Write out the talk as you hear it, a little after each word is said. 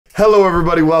Hello,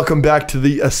 everybody. Welcome back to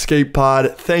the Escape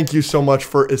Pod. Thank you so much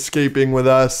for escaping with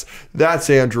us. That's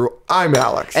Andrew. I'm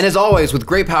Alex. And as always, with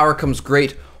great power comes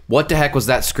great, what the heck was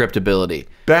that script ability?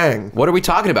 Bang. What are we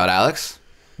talking about, Alex?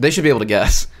 They should be able to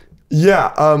guess.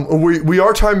 Yeah, we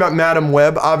are talking about Madam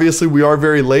Web. Obviously, we are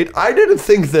very late. I didn't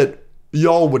think that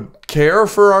y'all would care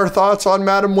for our thoughts on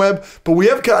Madam Web, but we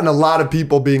have gotten a lot of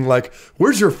people being like,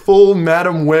 where's your full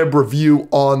Madam Web review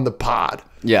on the pod?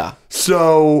 Yeah.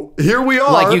 So here we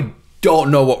are. Like you don't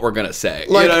know what we're going to say.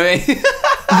 Like, you know what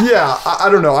I mean? Yeah, I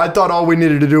don't know. I thought all we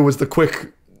needed to do was the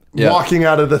quick walking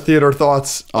out of the theater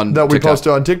thoughts on that we TikTok.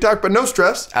 posted on TikTok, but no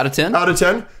stress. Out of 10? Out of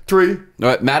 10. 3. All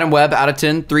right, Madam Web, out of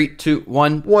 10. 3, 2,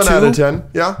 1, 1 2. out of 10.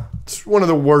 Yeah. It's one of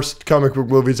the worst comic book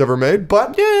movies ever made,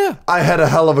 but Yeah. I had a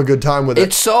hell of a good time with it.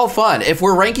 It's so fun. If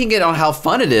we're ranking it on how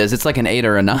fun it is, it's like an 8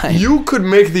 or a 9. You could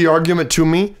make the argument to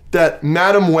me that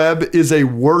Madam Web is a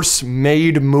worse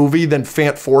made movie than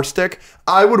Fant Four Stick.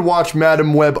 I would watch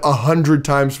Madam Web 100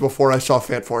 times before I saw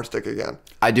Fant Four Stick again.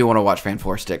 I do want to watch Fan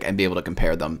Four Stick and be able to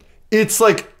compare them. It's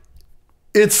like,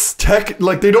 it's tech,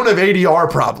 like they don't have ADR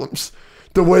problems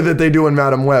the way that they do in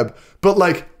Madam Web. But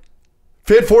like,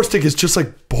 Fant Four Stick is just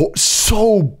like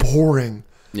so boring.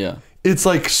 Yeah. It's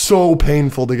like so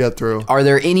painful to get through. Are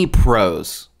there any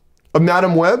pros? Of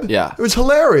Madam Web? Yeah. It was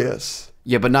hilarious.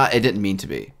 Yeah, but not. It didn't mean to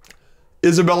be.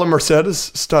 Isabella Merced is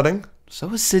stunning. So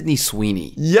is Sydney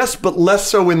Sweeney. Yes, but less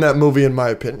so in that movie, in my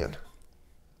opinion.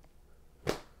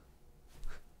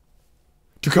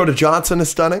 Dakota Johnson is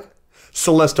stunning.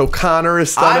 Celeste O'Connor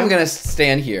is stunning. I'm gonna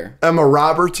stand here. Emma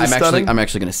Roberts is stunning. I'm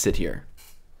actually gonna sit here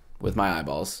with my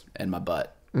eyeballs and my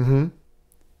butt and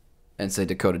say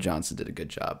Dakota Johnson did a good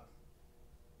job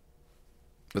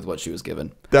with what she was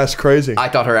given. That's crazy. I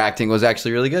thought her acting was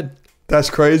actually really good. That's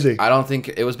crazy. I don't think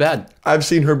it was bad. I've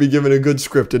seen her be given a good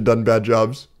script and done bad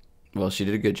jobs. Well, she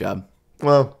did a good job.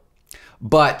 Well,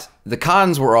 But the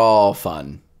cons were all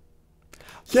fun.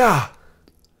 yeah.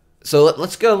 So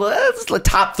let's go. Let's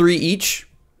top 3 each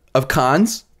of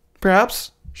cons,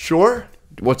 perhaps. Sure.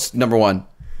 What's number 1?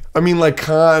 I mean, like,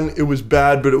 con, it was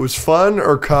bad, but it was fun,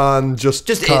 or con, just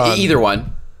con? Either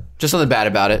one. Just something bad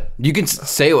about it. You can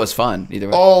say it was fun. Either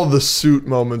way. All the suit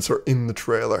moments are in the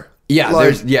trailer. Yeah,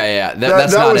 Like, that's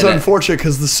that not was in it. unfortunate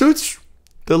because the suits,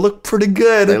 they look pretty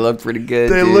good. They look pretty good.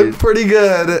 They dude. look pretty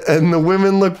good, and the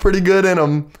women look pretty good in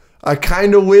them. I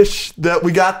kind of wish that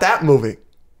we got that movie.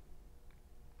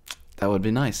 That would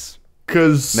be nice.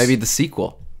 Cause Maybe the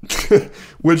sequel.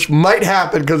 which might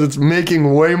happen because it's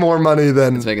making way more money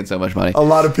than It's making so much money. a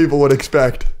lot of people would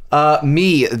expect.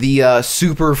 Me, the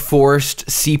super forced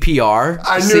CPR.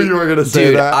 I knew you were going to say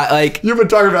dude, that. You've been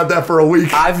talking about that for a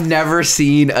week. I've never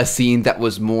seen a scene that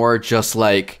was more just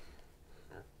like,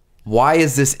 why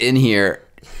is this in here?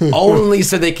 Only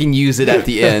so they can use it at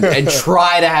the end and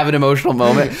try to have an emotional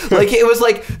moment. Like, it was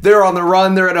like they're on the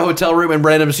run, they're in a hotel room, and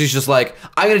randomly she's just like,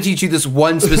 I'm going to teach you this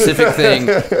one specific thing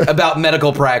about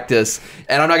medical practice,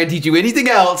 and I'm not going to teach you anything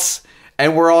else,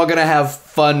 and we're all going to have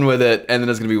fun with it, and then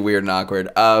it's going to be weird and awkward.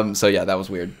 So yeah, that was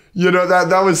weird. You know,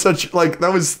 that was such, like,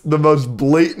 that was the most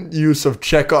blatant use of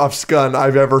Chekhov's gun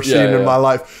I've ever seen in my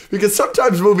life. Because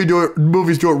sometimes movies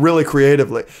do it really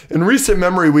creatively. In recent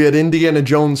memory, we had Indiana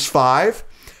Jones 5.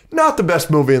 Not the best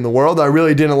movie in the world. I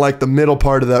really didn't like the middle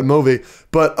part of that movie.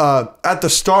 But at the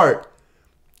start,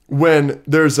 when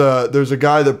there's a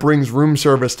guy that brings room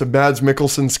service to Mads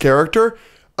Mikkelsen's character,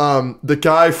 the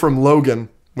guy from Logan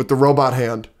with the robot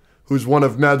hand, who's one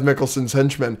of Mads Mikkelsen's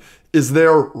henchmen, is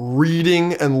there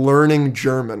reading and learning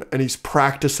German, and he's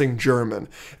practicing German.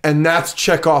 And that's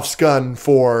Chekhov's gun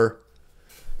for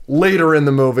later in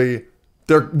the movie.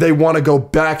 They want to go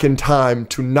back in time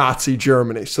to Nazi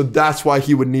Germany. So that's why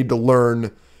he would need to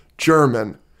learn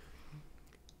German.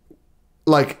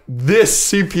 Like,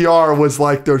 this CPR was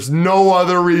like, there's no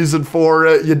other reason for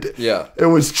it. It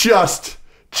was just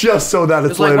so that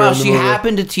it's later like, wow, in the she movie.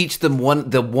 happened to teach them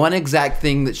the one exact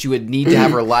thing that she would need to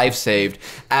have her life saved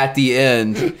at the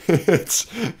end. It's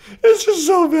just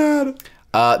so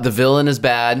bad. The villain is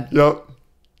bad. Yep.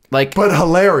 Like, But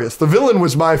hilarious. The villain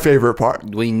was my favorite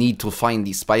part. we need to find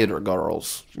the spider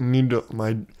girls.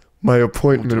 My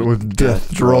appointment with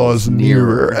death draws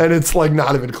nearer. And it's like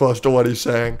not even close to what he's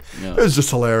saying. Yeah. It's just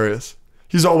hilarious.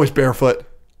 He's always barefoot.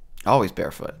 Always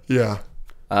barefoot. Yeah.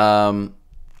 But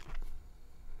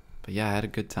yeah, I had a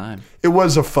good time. It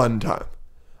was a fun time.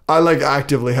 I like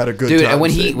actively had a good time. Dude, and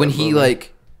when seeing that he movie.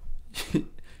 like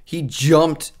he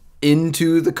jumped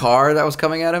into the car that was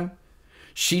coming at him.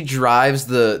 She drives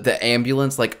the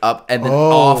ambulance like up and then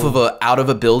out of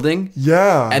a building.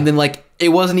 Yeah. And then like it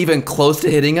wasn't even close to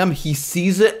hitting him. He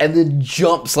sees it and then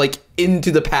jumps like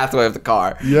into the pathway of the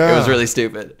car. Yeah. It was really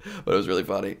stupid, but it was really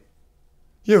funny.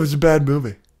 Yeah, it was a bad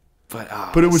movie.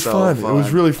 But it was so fun. It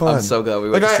was really fun. I'm so glad we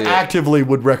went to see it. I actively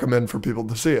would recommend for people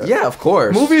to see it. Yeah, of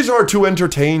course. Movies are to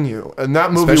entertain you, and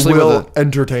that movie will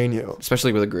entertain you.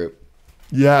 Especially with a group.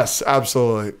 Yes,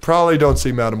 absolutely. Probably don't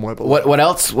see Madam Web. What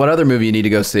else? What other movie you need to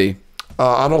go see?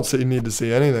 I don't need to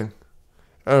see anything.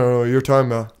 I don't know what you're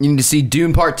talking about. You need to see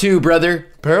Dune Part 2, brother.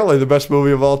 Apparently the best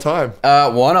movie of all time.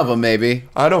 One of them, maybe.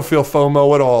 I don't feel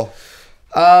FOMO at all.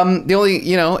 The only,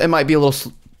 it might be a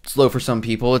little slow for some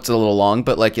people. It's a little long,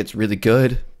 but like it's really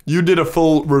good. You did a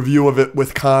full review of it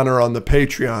with Connor on the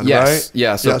Patreon, right?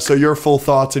 Yeah. So your full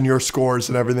thoughts and your scores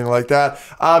and everything like that.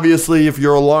 Obviously, if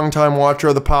you're a longtime watcher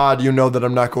of the pod, you know that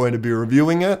I'm not going to be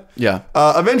reviewing it. Yeah.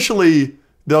 Eventually,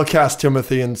 they'll cast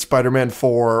Timothy in Spider-Man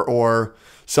 4 or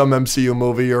some MCU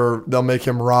movie, or they'll make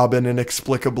him Robin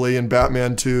inexplicably in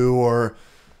Batman 2, or,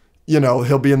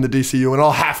 he'll be in the DCU, and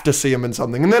I'll have to see him in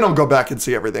something. And then I'll go back and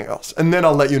see everything else. And then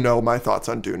I'll let you know my thoughts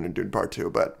on Dune and Dune Part 2,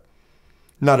 but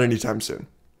not anytime soon.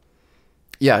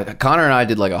 Yeah, Connor and I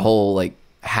did like a whole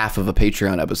half of a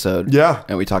Patreon episode. Yeah.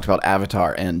 And we talked about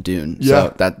Avatar and Dune.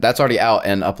 Yeah. So that's already out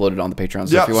and uploaded on the Patreon.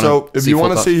 So if you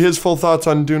want to see his full thoughts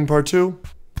on Dune Part 2,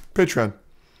 Patreon.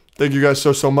 Thank you guys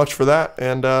so much for that,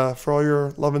 and for all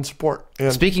your love and support.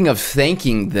 And speaking of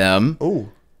thanking them,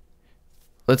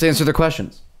 let's answer their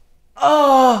questions.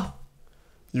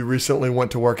 You recently went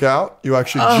to work out. You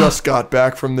actually just got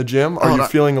back from the gym. Are you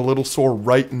feeling a little sore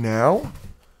right now?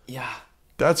 Yeah.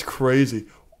 That's crazy.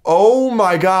 Oh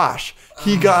my gosh.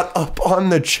 He got up on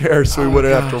the chair so he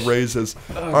wouldn't have to raise his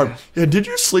arm. Yeah, did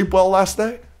you sleep well last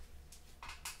night?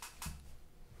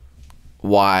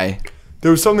 Why?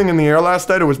 There was something in the air last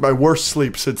night. It was my worst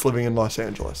sleep since living in Los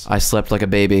Angeles. I slept like a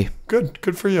baby. Good.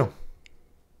 Good for you.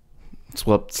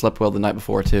 Slept well the night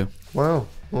before, too. Wow.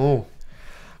 Oh.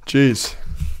 Jeez.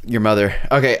 Your mother.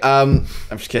 Okay, I'm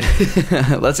just kidding.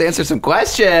 Let's answer some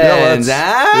questions.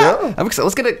 Yeah, I'm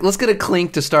excited. Let's get a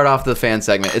clink to start off the fan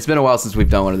segment. It's been a while since we've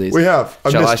done one of these. We have. I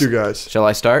missed you guys. Shall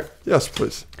I start? Yes,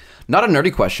 please. Not a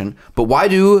nerdy question, but why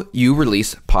do you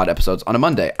release pod episodes on a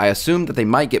Monday? I assume that they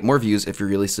might get more views if you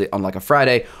release it on like a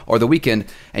Friday or the weekend,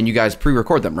 and you guys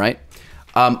pre-record them, right?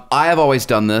 I have always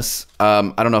done this.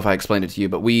 I don't know if I explained it to you,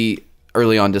 but we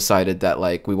early on decided that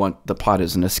we want the pod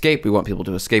as an escape. We want people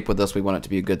to escape with us. We want it to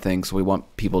be a good thing. So we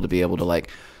want people to be able to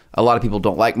a lot of people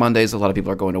don't like Mondays. A lot of people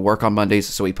are going to work on Mondays.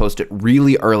 So we post it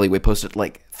really early. We post it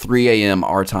 3 a.m.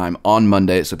 our time on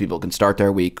Monday so people can start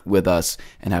their week with us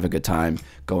and have a good time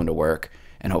going to work.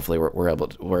 And hopefully we're able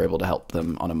to help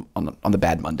them on the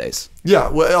bad Mondays. Yeah.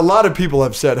 Well, a lot of people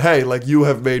have said, hey, you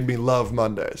have made me love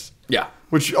Mondays. Yeah.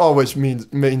 Which always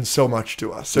means so much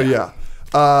to us. So yeah.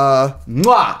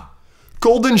 Mwah!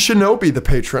 Golden Shinobi, the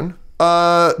patron.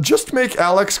 Just make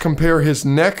Alex compare his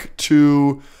neck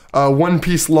to One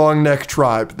Piece long neck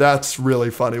tribe. That's really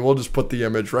funny. We'll just put the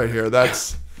image right here.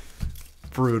 That's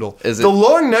brutal. The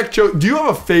long neck joke. Do you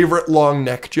have a favorite long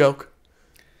neck joke?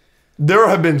 There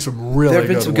have been some really good ones. There have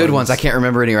been some good ones. I can't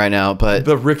remember any right now, but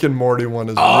the Rick and Morty one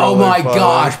is oh really my funny.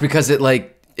 Gosh, because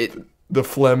the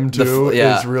phlegm too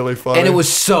is really funny. And it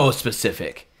was so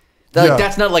specific.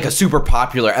 That's not a super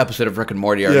popular episode of Rick and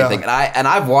Morty or anything. And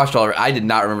I've watched all of it. I did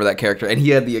not remember that character. And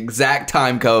he had the exact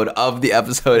time code of the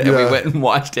episode. And we went and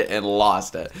watched it and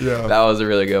lost it. Yeah. That was a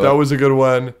really good one. That was a good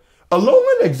one.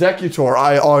 Alolan Executor,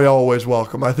 I always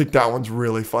welcome. I think that one's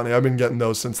really funny. I've been getting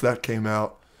those since that came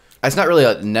out. It's not really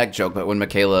a neck joke, but when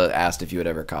Michaela asked if you had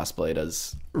ever cosplayed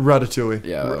as Ratatouille.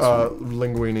 Yeah.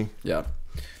 Linguini. Yeah.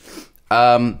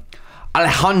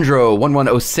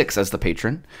 Alejandro1106 as the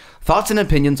patron. Thoughts and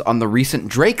opinions on the recent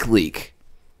Drake leak?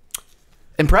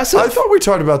 Impressive. I thought we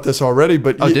talked about this already,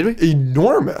 but did we?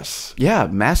 Enormous. Yeah,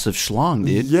 massive schlong,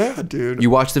 dude. Yeah, dude.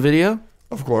 You watched the video?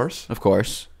 Of course. Of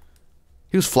course.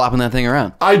 He was flopping that thing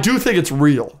around. I do think it's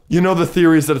real. You know the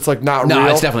theory is that it's not real? No,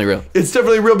 it's definitely real. It's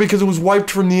definitely real because it was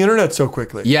wiped from the internet so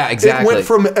quickly. Yeah, exactly. It went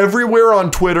from everywhere on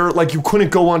Twitter, you couldn't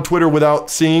go on Twitter without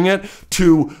seeing it,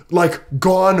 to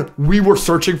gone, we were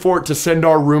searching for it to send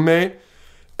our roommate,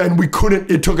 and we couldn't,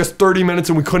 it took us 30 minutes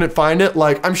and we couldn't find it.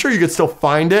 I'm sure you could still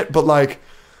find it, but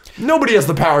nobody has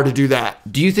the power to do that.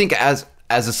 Do you think as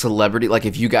a celebrity,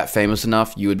 if you got famous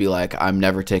enough, you would be I'm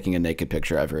never taking a naked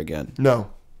picture ever again? No.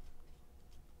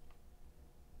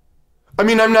 I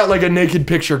mean, I'm not a naked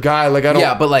picture guy. I don't.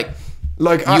 Yeah, but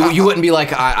you wouldn't be I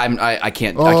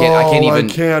can't even. I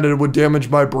can't. It would damage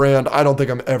my brand. I don't think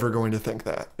I'm ever going to think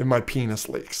that if my penis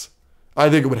leaks.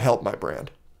 I think it would help my brand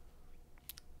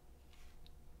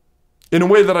in a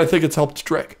way that I think it's helped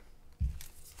Drake.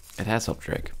 It has helped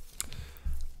Drake.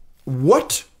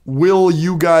 What will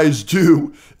you guys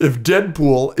do if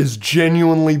Deadpool is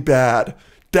genuinely bad?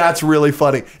 That's really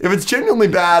funny. If it's genuinely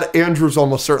bad, Andrew's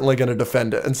almost certainly going to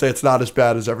defend it and say it's not as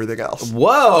bad as everything else.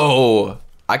 Whoa.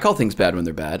 I call things bad when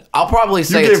they're bad. I'll probably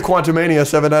say you gave Quantumania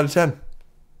 7 out of 10.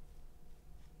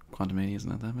 Quantumania is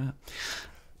not that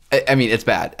bad. I mean, it's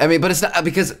bad. I mean, but it's not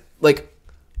because, like,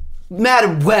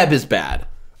 Madam Web is bad.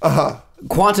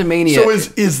 Quantumania. So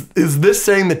is this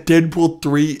saying that Deadpool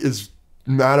 3 is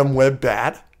Madam Web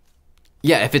bad?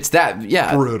 Yeah, if it's that,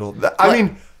 yeah. Brutal. I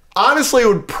mean, honestly, it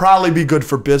would probably be good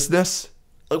for business.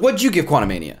 What'd you give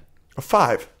Quantumania? A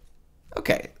 5.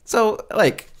 Okay, so,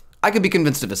 like, I could be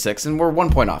convinced of a 6, and we're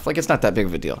 1 point off. Like, it's not that big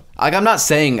of a deal. Like, I'm not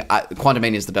saying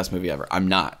Quantumania is the best movie ever. I'm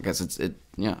not, because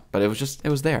but it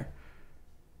was there.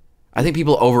 I think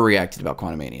people overreacted about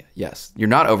Quantumania. Yes. You're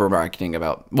not overreacting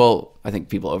about, well, I think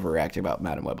people overreacted about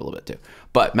Madam Web a little bit too.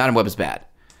 But Madam Web is bad.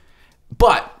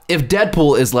 But if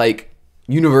Deadpool is, like,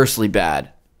 universally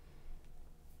bad,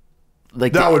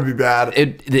 like, that would be bad.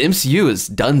 The MCU is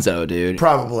donezo, dude.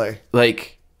 Probably.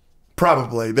 Like,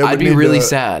 probably. I'd be really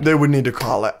sad. They would need to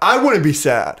call it. I wouldn't be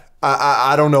sad.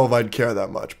 I don't know if I'd care that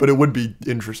much, but it would be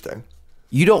interesting.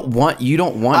 You don't want.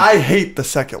 I hate the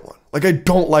second one. Like, I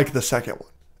don't like the second one.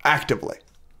 Actively.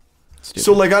 Stupid.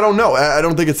 So, like, I don't know. I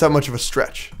don't think it's that much of a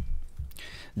stretch.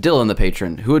 Dylan, the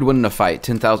patron, who would win in a fight?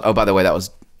 10,000. Oh, by the way, that was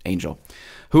Angel.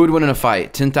 Who would win in a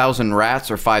fight? 10,000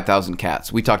 rats or 5,000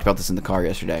 cats? We talked about this in the car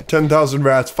yesterday. 10,000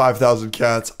 rats, 5,000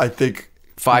 cats. I think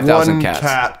 5,000 cats. One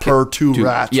cat per two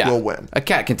rats will win. A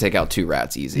cat can take out 2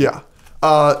 rats easy. Yeah.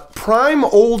 Prime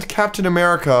old Captain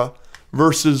America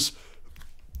versus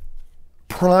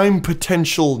prime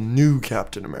potential new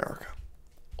Captain America.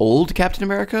 Old Captain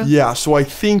America? Yeah, so I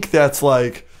think that's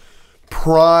like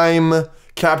prime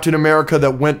Captain America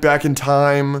that went back in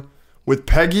time with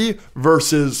Peggy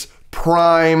versus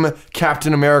prime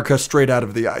Captain America straight out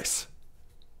of the ice.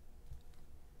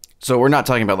 So we're not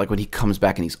talking about like when he comes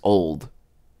back and he's old.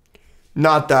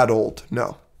 Not that old,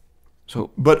 no. So,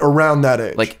 but around that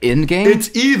age. Like in game? It's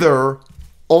either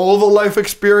all the life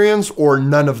experience or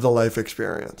none of the life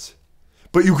experience.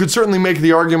 But you could certainly make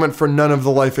the argument for none of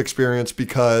the life experience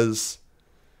because,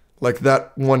 like,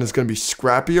 that one is going to be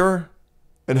scrappier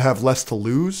and have less to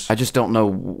lose. I just don't know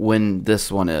when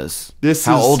this one is.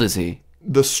 How old is he?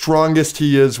 The strongest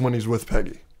he is when he's with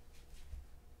Peggy.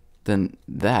 Then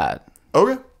that.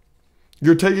 Okay.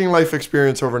 You're taking life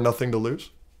experience over nothing to lose?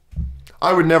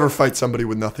 I would never fight somebody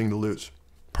with nothing to lose,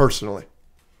 personally.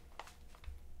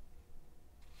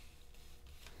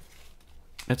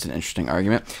 That's an interesting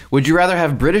argument. Would you rather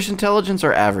have British intelligence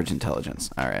or average intelligence?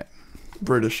 All right.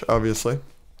 British, obviously.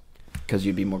 Because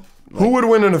you'd be more... Who would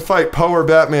win in a fight, Poe or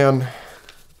Batman?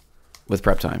 With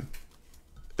prep time.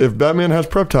 If Batman has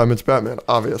prep time, it's Batman,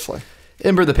 obviously.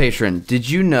 Ember the Patron, did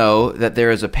you know that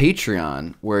there is a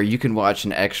Patreon where you can watch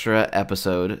an extra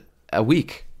episode a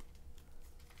week?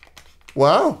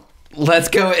 Wow. Let's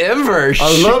go, Ember.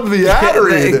 I love the ad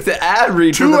read. The ad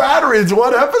read. 2 ad reads,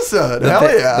 1 episode.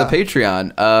 Hell yeah. The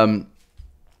Patreon.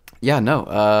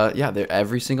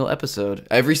 Every single episode.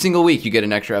 Every single week you get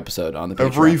an extra episode on the Patreon.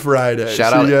 Every Friday.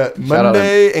 Shout out.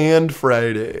 Monday and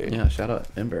Friday. Yeah, shout out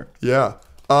Ember. Yeah.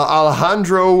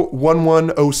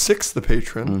 Alejandro1106, the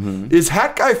patron, is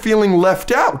Hat Guy feeling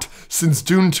left out since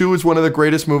Dune 2 is one of the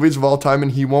greatest movies of all time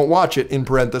and he won't watch it? In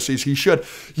parentheses, he should.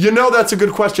 You know, that's a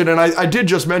good question, and I did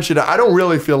just mention it. I don't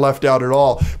really feel left out at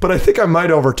all, but I think I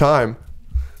might over time.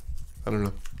 I don't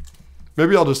know.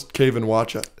 Maybe I'll just cave and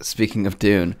watch it. Speaking of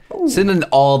Dune, send in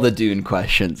all the Dune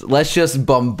questions. Let's just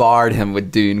bombard him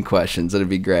with Dune questions. It'd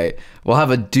be great. We'll have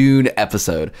a Dune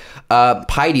episode.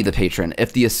 Piety, the patron,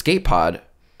 if the escape pod...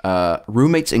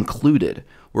 roommates included,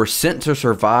 were sent to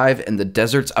survive in the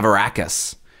deserts of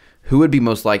Arrakis, who would be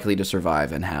most likely to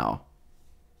survive and how?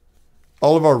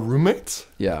 All of our roommates?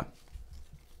 Yeah.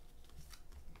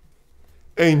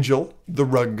 Angel, the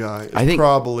rug guy, is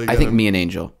probably I think me and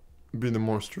Angel be the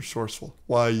most resourceful.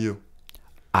 Why you?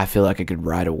 I feel like I could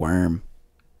ride a worm.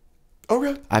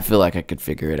 Okay. I feel like I could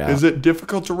figure it out. Is it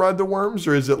difficult to ride the worms,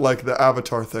 or is it like the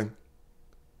Avatar thing?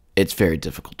 It's very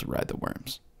difficult to ride the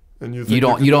worms. And you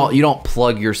don't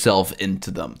plug yourself into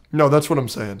them. No, that's what I'm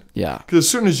saying. Yeah. Because as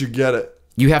soon as you get it,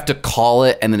 you have to call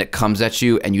it, and then it comes at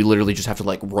you, and you literally just have to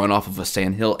like run off of a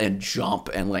sandhill and jump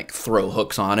and like throw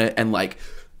hooks on it and like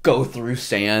go through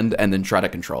sand and then try to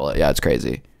control it. Yeah, it's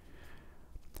crazy.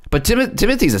 But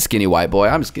Timothy's a skinny white boy.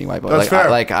 I'm a skinny white boy. That's fair.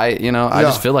 I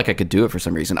just feel like I could do it for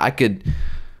some reason. I could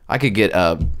get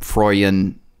a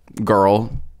Freudian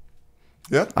girl.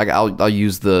 Yeah. I'll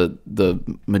use the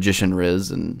magician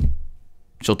Riz and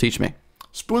she'll teach me.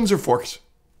 Spoons or forks?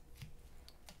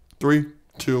 3,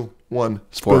 2, 1.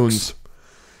 Spoons. Forks.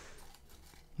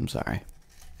 I'm sorry.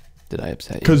 did I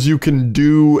upset you? Because you can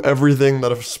do everything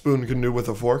that a spoon can do with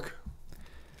a fork.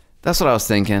 That's what I was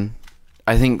thinking.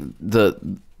 I think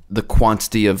the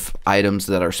quantity of items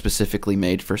that are specifically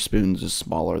made for spoons is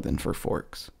smaller than for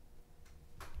forks.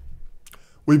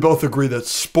 We both agree that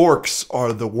sporks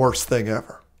are the worst thing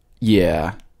ever.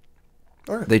 Yeah.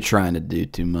 All right. They're trying to do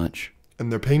too much.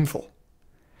 And they're painful.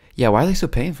 Yeah, why are they so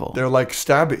painful? They're like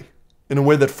stabby in a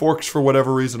way that forks, for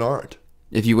whatever reason, aren't.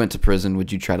 If you went to prison,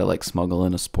 would you try to like smuggle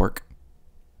in a spork?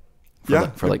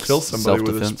 For like kill somebody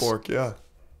with a spork, yeah.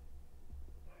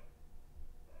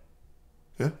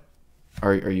 Yeah.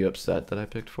 Are you upset that I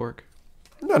picked fork?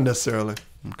 Not necessarily.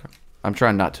 Okay. I'm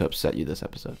trying not to upset you this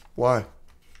episode. Why?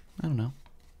 I don't know.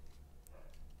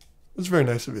 It's very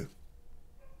nice of you.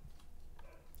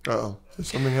 Uh-oh. Is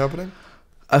something happening?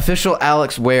 Official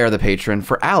Alex Ware, the patron.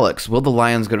 For Alex, will the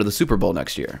Lions go to the Super Bowl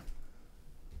next year?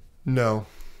 No.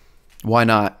 Why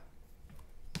not?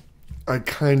 I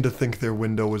kind of think their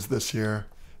window was this year.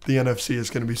 The NFC is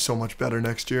going to be so much better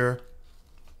next year.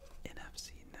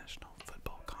 NFC, National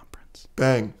Football Conference.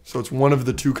 Bang. So it's one of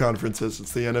the two conferences.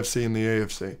 It's the NFC and the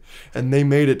AFC. And they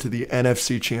made it to the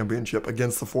NFC Championship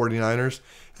against the 49ers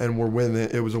and were winning.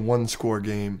 It was a one-score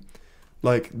game.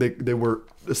 Like, they were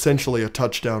essentially a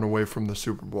touchdown away from the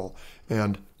Super Bowl.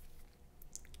 And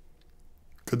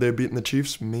could they have beaten the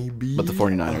Chiefs? Maybe. But the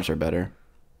 49ers are better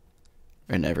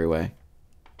in every way.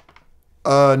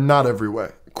 Not every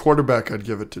way. Quarterback, I'd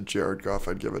give it to Jared Goff.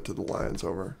 I'd give it to the Lions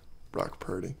over Brock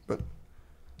Purdy. But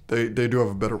they do have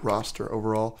a better roster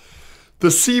overall.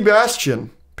 The Sebastian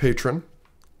patron.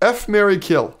 F, marry,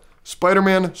 kill.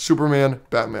 Spider-Man, Superman,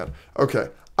 Batman. Okay.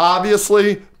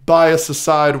 Obviously, bias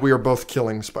aside, we are both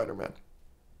killing Spider-Man.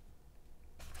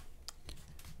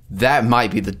 That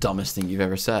might be the dumbest thing you've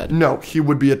ever said. No, he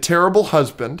would be a terrible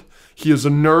husband. He is a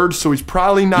nerd, so he's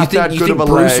probably not that good of a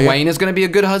Bruce lay. Wayne is going to be a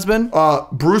good husband?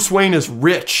 Bruce Wayne is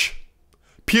rich.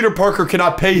 Peter Parker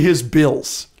cannot pay his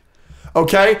bills.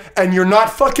 Okay? And you're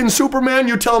not fucking Superman?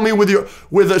 You tell me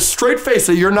with a straight face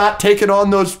that you're not taking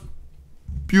on those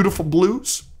beautiful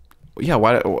blues? Yeah,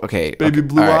 why? Okay. Baby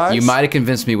blue eyes? You might have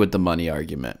convinced me with the money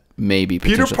argument. Maybe.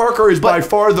 Peter Parker is by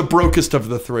far the brokest of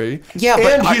the three. Yeah,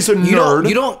 but and he's a nerd.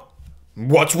 You don't.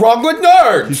 What's wrong with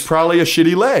nerds? He's probably a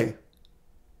shitty lay.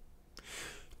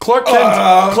 Clark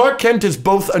Kent is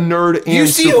both a nerd and You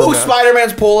see Superman. who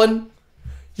Spider-Man's pulling?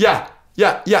 Yeah.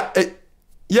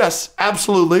 Yes,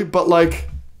 absolutely. But like,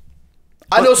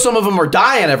 I know some of them are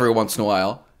dying every once in a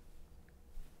while.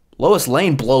 Lois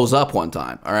Lane blows up one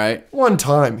time, all right? one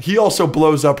time. He also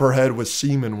blows up her head with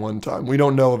semen one time. We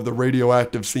don't know if the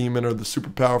radioactive semen or the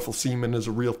super powerful semen is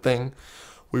a real thing.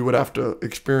 We would have to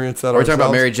experience that ourselves. Are we talking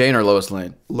about Mary Jane or Lois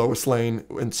Lane? Lois Lane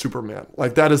and Superman.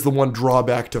 Like, that is the one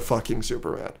drawback to fucking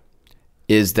Superman.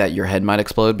 Is that your head might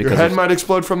explode? Because your head might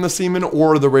explode from the semen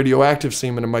or the radioactive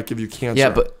semen. It might give you cancer. Yeah,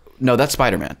 but no, that's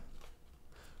Spider-Man.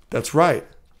 That's right.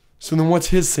 So then what's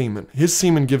his semen? His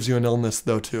semen gives you an illness,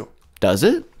 though, too. Does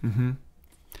it? Mm-hmm.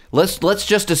 Let's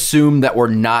just assume that we're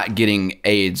not getting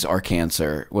AIDS or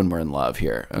cancer when we're in love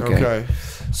here. Okay.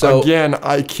 So again,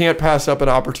 I can't pass up an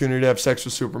opportunity to have sex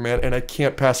with Superman, and I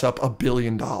can't pass up $1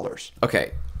 billion.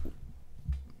 Okay.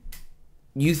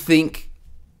 You think?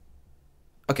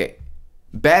 Okay.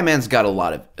 Batman's got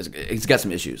he's got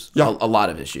some issues. Yeah. A lot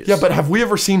of issues. Yeah, but have we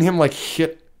ever seen him like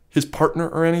hit his partner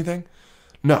or anything?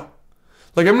 No.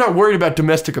 Like, I'm not worried about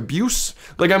domestic abuse.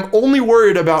 Like, I'm only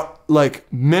worried about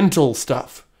like mental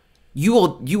stuff. You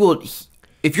will.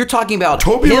 If you're talking about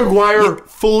Tobey Maguire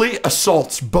fully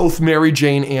assaults both Mary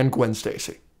Jane and Gwen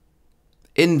Stacy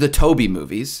in the Tobey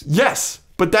movies. Yes,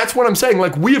 but that's what I'm saying.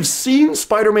 Like, we have seen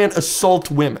Spider-Man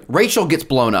assault women. Rachel gets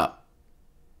blown up.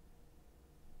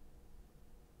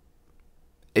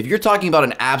 If you're talking about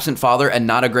an absent father and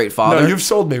not a great father... No, you've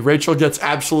sold me. Rachel gets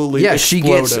absolutely exploded. She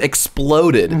gets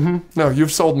exploded. Mm-hmm. No,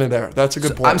 you've sold me there. That's a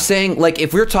good point. I'm saying, like,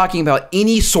 if we're talking about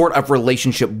any sort of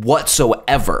relationship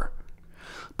whatsoever,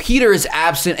 Peter is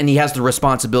absent and he has the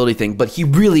responsibility thing, but he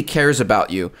really cares about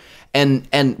you and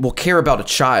will care about a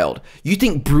child. You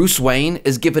think Bruce Wayne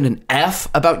is giving an F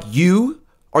about you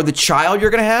or the child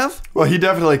you're going to have? Well, he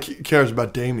definitely cares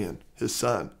about Damien, his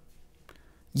son.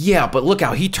 Yeah, but look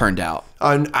how he turned out.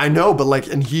 I know, but like,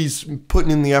 and he's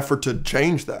putting in the effort to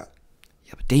change that.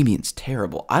 Yeah, but Damien's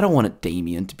terrible. I don't want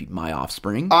Damien to be my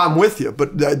offspring. I'm with you,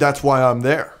 but that's why I'm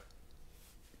there.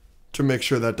 To make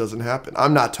sure that doesn't happen.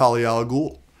 I'm not Talia al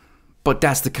Ghul. But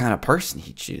that's the kind of person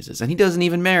he chooses. And he doesn't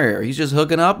even marry her. He's just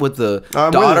hooking up with the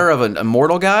daughter of an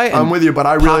immortal guy. And I'm with you, but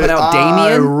I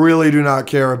really do not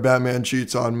care if Batman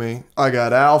cheats on me. I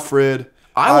got Alfred.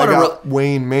 I got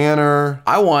Wayne Manor.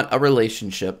 I want a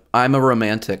relationship. I'm a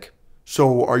romantic.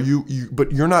 So are you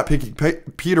but you're not picking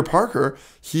Peter Parker.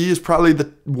 He is probably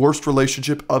the worst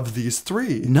relationship of these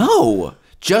three. No.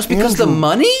 Just because the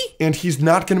money? And he's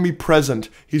not going to be present.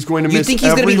 He's going to miss You think he's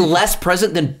going to be less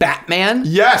present than Batman?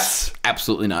 Yes.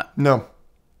 Absolutely not. No.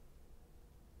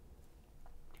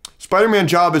 Spider-Man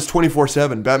job is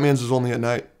 24/7. Batman's is only at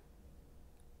night.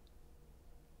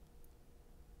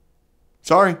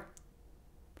 Sorry.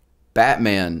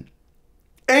 Batman.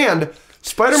 And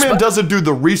Spider-Man doesn't do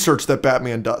the research that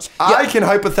Batman does. Yeah. I can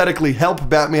hypothetically help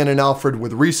Batman and Alfred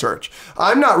with research.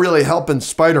 I'm not really helping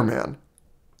Spider-Man.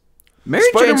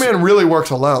 Spider-Man really works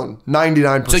alone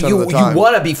 99% of the time. So you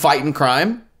want to be fighting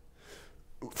crime?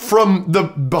 From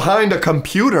behind a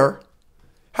computer?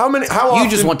 How often? You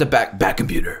just want the back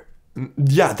computer.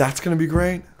 Yeah, that's going to be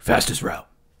great. Fastest route.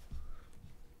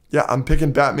 Yeah, I'm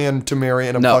picking Batman to marry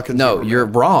and I'm fucking Superman. You're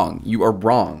wrong. You are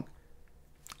wrong.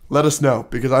 Let us know,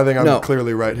 because I think I'm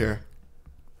clearly right here.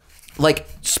 Like,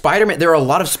 Spider-Man, there are a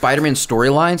lot of Spider-Man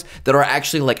storylines that are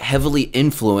actually, like, heavily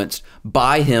influenced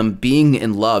by him being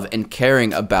in love and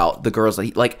caring about the girls.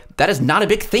 That is not a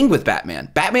big thing with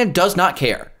Batman. Batman does not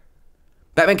care.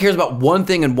 Batman cares about one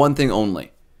thing and one thing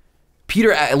only.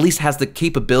 Peter at least has the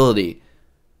capability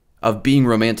of being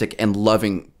romantic and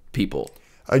loving people.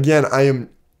 Again,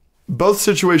 both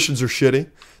situations are shitty.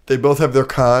 They both have their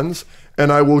cons,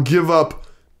 and I will give up.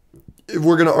 If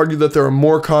we're going to argue that there are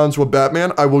more cons with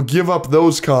Batman, I will give up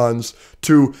those cons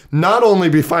to not only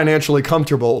be financially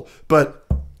comfortable, but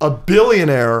a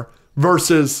billionaire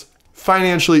versus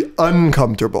financially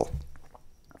uncomfortable.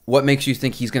 What makes you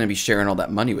think he's going to be sharing all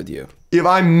that money with you? If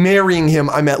I'm marrying him,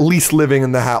 I'm at least living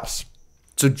in the house.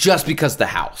 So just because the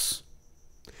house?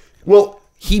 Well,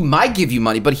 he might give you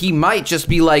money, but he might just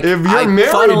be like, if you're married,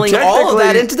 funneling all of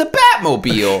that into the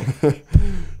Batmobile.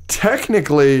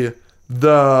 Technically...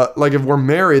 if we're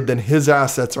married, then his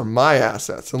assets are my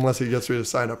assets, unless he gets me to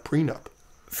sign a prenup.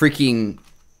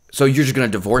 So you're just going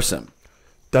to divorce him?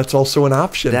 That's also an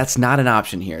option. That's not an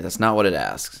option here. That's not what it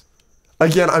asks.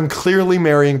 Again, I'm clearly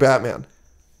marrying Batman.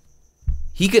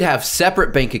 He could have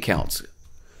separate bank accounts.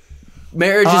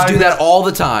 Marriages do that all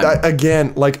the time.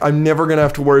 I'm never going to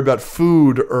have to worry about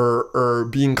food or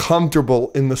being comfortable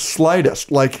in the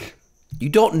slightest. You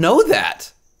don't know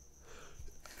that.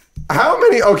 How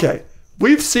many? Okay.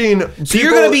 We've seen people, so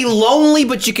you're going to be lonely,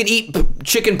 but you can eat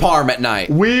chicken parm at night.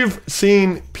 We've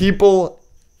seen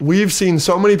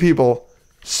so many people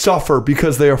suffer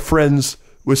because they are friends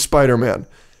with Spider-Man.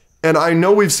 And I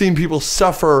know we've seen people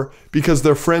suffer because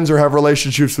they're friends or have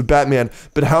relationships with Batman,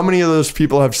 but how many of those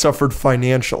people have suffered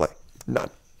financially?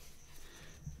 None.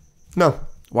 No.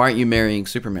 Why aren't you marrying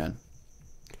Superman?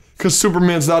 Because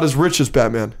Superman's not as rich as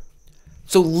Batman.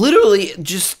 So literally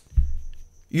just...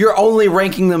 You're only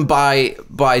ranking them by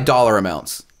dollar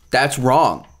amounts. That's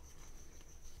wrong.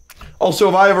 Also,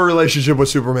 if I have a relationship with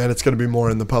Superman, it's going to be more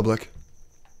in the public.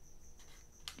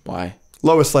 Why?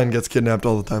 Lois Lane gets kidnapped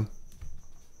all the time.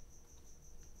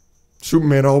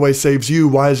 Superman always saves you.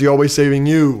 Why is he always saving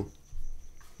you?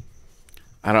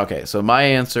 Okay, so my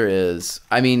answer is...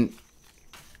 I'm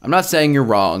not saying you're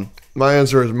wrong. My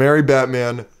answer is marry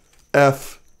Batman,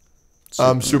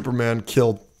 Superman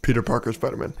killed Peter Parker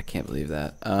Spider-Man. I can't believe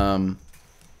that. I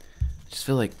just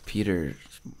feel like Peter's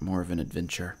more of an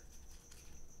adventure.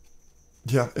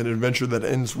 Yeah, an adventure that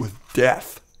ends with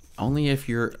death. Only if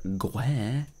you're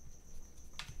Gwen.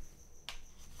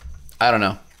 I don't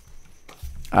know.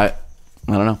 I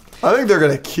don't know. I think they're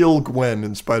going to kill Gwen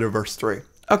in Spider-Verse 3.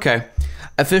 Okay.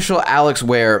 Official Alex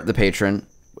Ware, the patron.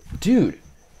 Dude.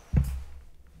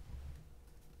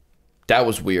 That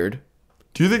was weird.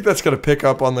 Do you think that's going to pick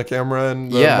up on the camera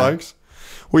and the mics?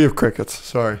 We have crickets.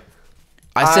 Sorry.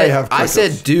 I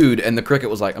said dude, and the cricket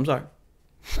was like, I'm sorry.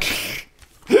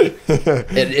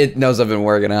 it knows I've been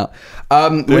working out.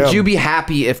 Would you be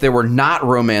happy if there were not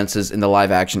romances in the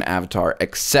live action Avatar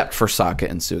except for Sokka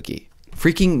and Suki?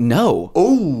 Freaking no.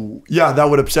 Oh, yeah, that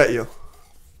would upset you.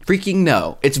 Freaking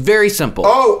no. It's very simple.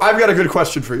 Oh, I've got a good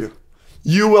question for you.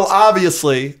 You will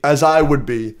obviously, as I would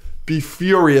be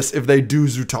furious if they do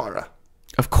Zutara.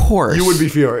 Of course. You would be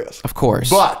furious. Of course.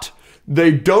 But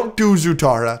they don't do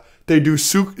Zutara. They do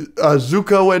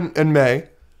Zuko and Mei.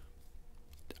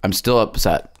 I'm still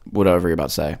upset. Whatever you're about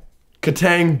to say.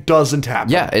 Katang doesn't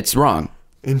happen. Yeah, it's wrong.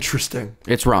 Interesting.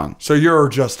 It's wrong. So you're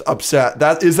just upset.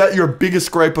 Is that your biggest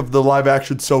gripe of the live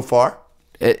action so far?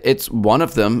 It's one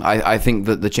of them. I think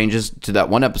that the changes to that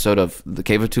one episode of The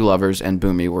Cave of Two Lovers and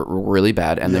Boomy were really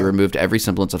bad, and they removed every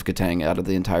semblance of Katang out of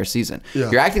the entire season. Yeah.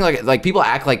 You're acting like people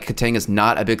act like Katang is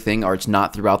not a big thing, or it's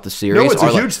not throughout the series. No, it's a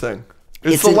huge thing.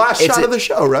 It's the last shot of the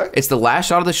show, right? It's the last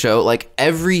shot of the show. Like,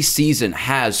 every season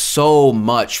has so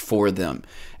much for them.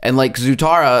 And like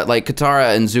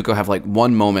Katara and Zuko have like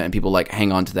one moment and people like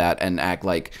hang on to that and act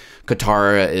like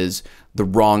Katara is the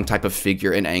wrong type of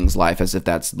figure in Aang's life, as if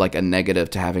that's like a negative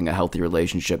to having a healthy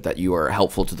relationship, that you are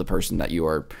helpful to the person that you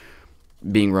are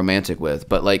being romantic with.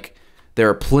 But like there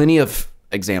are plenty of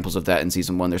examples of that in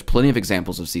season 1. There's plenty of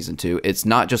examples of season 2. It's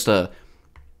not just the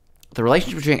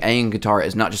relationship between Aang and Katara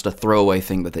is not just a throwaway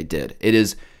thing that they did. It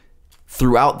is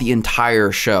throughout the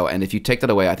entire show. And if you take that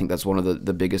away, I think that's one of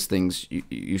the biggest things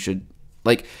you should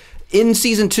like. In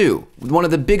season 2, one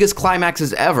of the biggest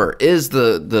climaxes ever is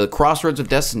the Crossroads of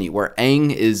Destiny, where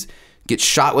Aang gets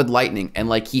shot with lightning, and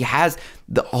like he has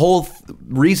the whole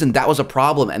reason that was a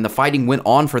problem and the fighting went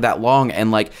on for that long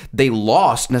and like they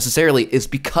lost necessarily is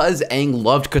because Aang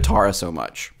loved Katara so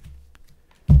much.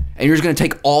 And you're just gonna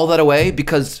take all that away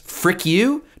because frick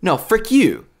you? No, frick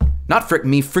you. Not frick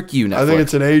me, frick you, Netflix. I think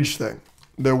it's an age thing.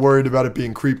 They're worried about it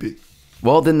being creepy.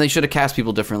 Well, then they should have cast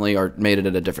people differently or made it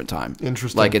at a different time.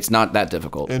 Interesting. Like, it's not that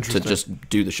difficult to just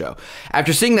do the show.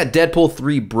 After seeing that Deadpool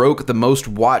 3 broke the most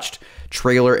watched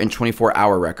trailer in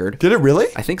 24-hour record. Did it really?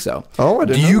 I think so. Oh, I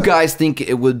didn't know Do you that. guys think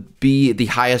it would be the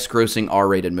highest grossing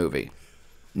R-rated movie?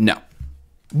 No.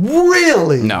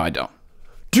 Really? No, I don't.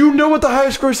 Do you know what the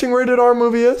highest grossing rated R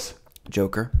movie is?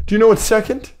 Joker. Do you know what's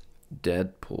second?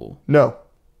 Deadpool. No.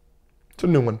 It's a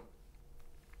new one.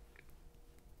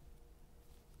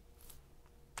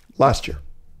 Last year.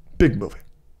 Big movie.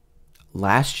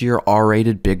 Last year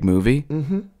R-rated big movie?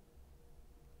 Mm-hmm.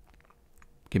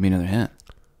 Give me another hint.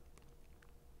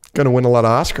 Gonna win a lot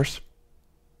of Oscars.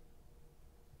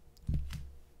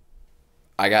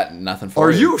 I got nothing for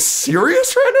you. Are you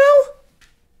serious right now?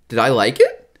 Did I like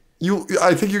it?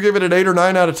 I think you gave it an 8 or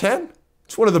 9 out of 10.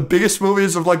 It's one of the biggest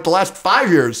movies of like the last 5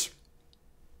 years.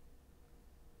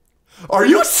 Are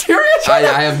you serious? I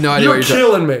have no idea You're what you're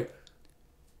killing me.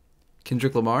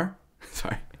 Kendrick Lamar?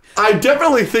 Sorry. I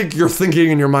definitely think you're thinking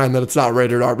in your mind that it's not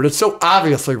rated R, but it's so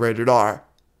obviously rated R.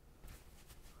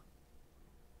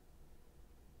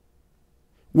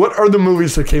 What are the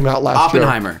movies that came out last year?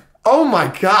 Oppenheimer. Oh my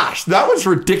gosh, that was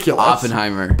ridiculous.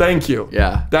 Oppenheimer. Thank you.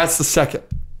 Yeah. That's the second.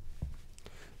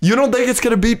 You don't think it's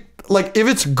going to beat, like, if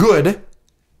it's good,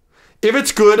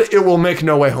 it will make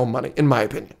No Way Home money, in my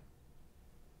opinion.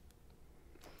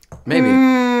 Maybe.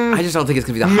 I just don't think it's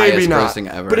going to be the highest grossing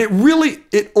ever. But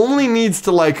it only needs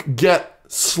to, like, get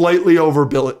slightly over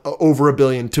a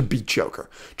billion to beat Joker.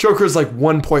 Joker is like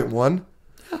 1.1.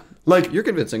 Yeah. Like, You're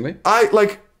convincing me.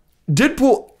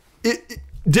 Deadpool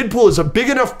is a big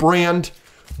enough brand,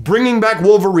 bringing back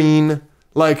Wolverine,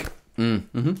 like, if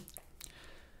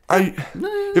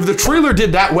the trailer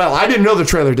did that well, I didn't know the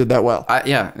trailer did that well.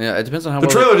 Yeah, it depends on how the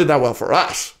trailer did that well for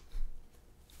us.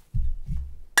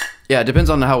 Yeah, it depends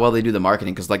on how well they do the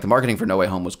marketing, because like the marketing for No Way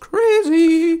Home was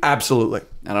crazy. Absolutely.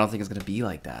 And I don't think it's going to be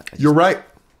like that. You're right.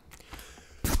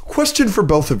 Question for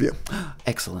both of you.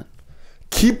 Excellent.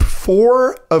 Keep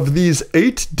 4 of these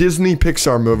 8 Disney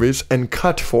Pixar movies and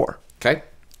cut 4. Okay.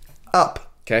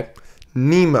 Up. Okay.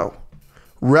 Nemo,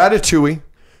 Ratatouille,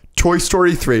 Toy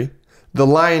Story 3, The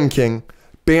Lion King,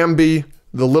 Bambi,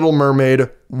 The Little Mermaid,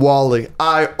 WALL-E.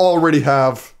 I already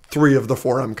have 3 of the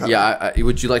 4 I'm cutting. Yeah,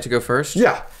 would you like to go first?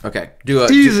 Yeah. Okay. Do a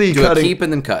cutting. keep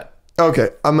and then cut. Okay,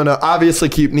 I'm going to obviously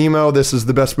keep Nemo. This is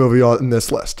the best movie on this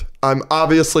list. I'm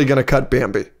obviously going to cut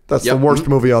Bambi. That's the worst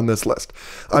movie on this list.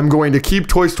 I'm going to keep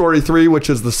Toy Story 3, which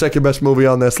is the second best movie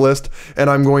on this list, and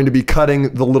I'm going to be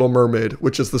cutting The Little Mermaid,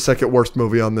 which is the second worst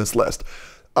movie on this list.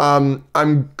 I'm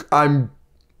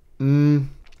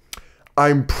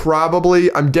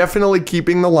definitely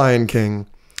keeping The Lion King.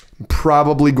 I'm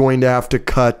probably going to have to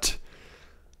cut.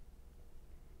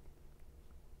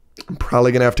 I'm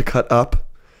probably going to have to cut Up.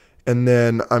 And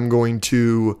then I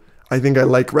think I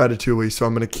like Ratatouille, so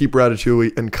I'm going to keep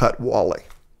Ratatouille and cut WALL-E.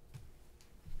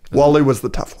 WALL-E was the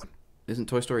tough one. Isn't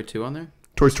Toy Story 2 on there?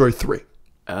 Toy Story 3.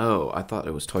 Oh, I thought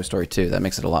it was Toy Story 2. That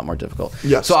makes it a lot more difficult.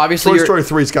 Yes. So obviously Toy Story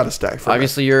 3's got to stay.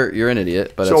 Obviously you're an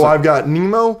idiot. But so I've got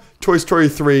Nemo, Toy Story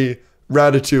 3,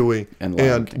 Ratatouille,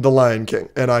 and The Lion King.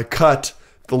 And I cut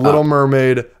The Little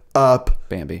Mermaid, Up,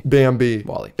 Bambi,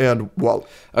 WALL-E, and WALL-E.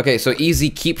 Okay, so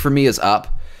easy keep for me is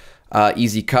Up.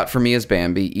 Easy cut for me is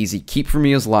Bambi. Easy keep for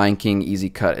me is Lion King. Easy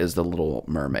cut is The Little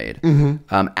Mermaid.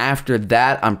 After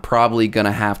that, I'm probably going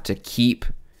to have to keep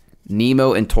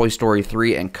Nemo and Toy Story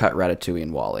 3 and cut Ratatouille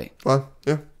and WALL-E. Well,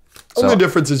 yeah. Only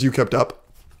difference is you kept Up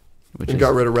and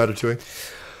got rid of Ratatouille.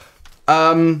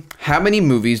 How many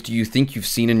movies do you think you've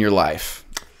seen in your life?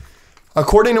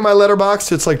 According to my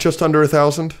letterbox, it's like just under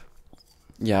 1,000.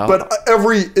 Yeah. But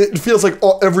it feels like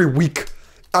every week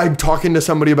I'm talking to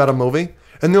somebody about a movie.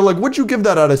 And they're like, "What'd you give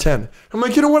that out of 10?" I'm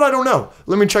like, "You know what? I don't know.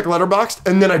 Let me check Letterboxd,"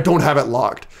 and then I don't have it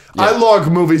logged. Yeah. I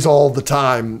log movies all the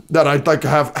time that I'd like to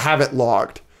have it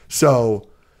logged. So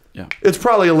yeah, it's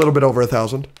probably a little bit over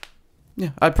 1,000. Yeah,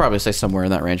 I'd probably say somewhere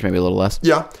in that range, maybe a little less.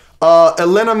 Yeah.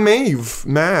 Elena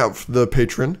Mav, the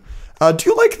patron. Do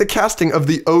you like the casting of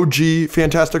the OG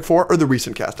Fantastic Four or the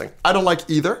recent casting? I don't like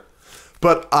either,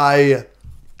 but I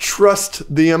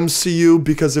trust the MCU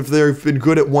because if they've been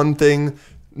good at one thing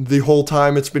the whole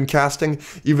time it's been casting,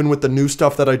 even with the new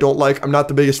stuff that I don't like. I'm not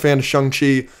the biggest fan of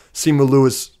Shang-Chi. Simu Liu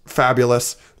is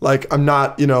fabulous. Like, I'm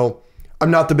not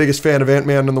the biggest fan of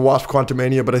Ant-Man and the Wasp: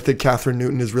 Quantumania, but I think Catherine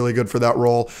Newton is really good for that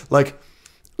role. Like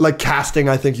casting,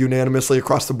 I think unanimously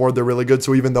across the board, they're really good.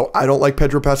 So even though I don't like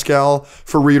Pedro Pascal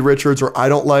for Reed Richards, or I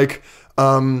don't like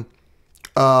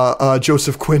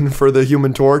Joseph Quinn for the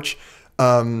Human Torch,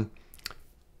 I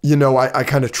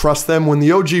kind of trust them. When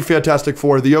the OG Fantastic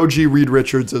Four, the OG Reed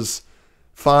Richards is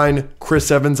fine. Chris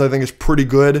Evans, I think, is pretty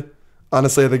good.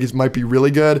 Honestly, I think he might be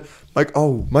really good.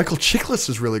 Michael Chiklis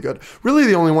is really good. Really,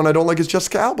 the only one I don't like is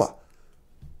Jessica Alba.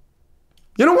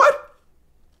 You know what?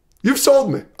 You've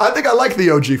sold me. I think I like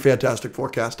the OG Fantastic Four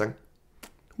casting.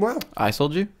 Wow. I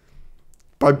sold you?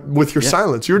 With your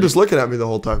silence. You were just looking at me the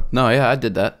whole time. No, yeah, I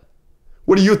did that.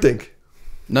 What do you think?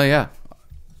 No, yeah.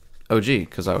 OG,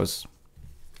 because I was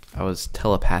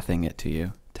telepathing it to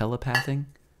you.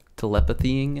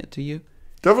 Telepathying it to you?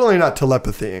 Definitely not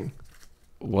telepathying.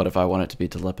 What if I want it to be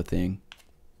telepathying?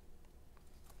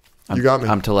 You got me.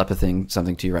 I'm telepathying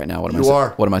something to you right now.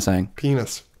 What am I saying?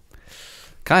 Penis.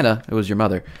 Kinda. It was your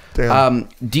mother. Damn.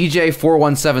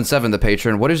 DJ4177, the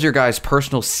patron. What is your guys'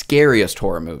 personal scariest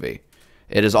horror movie?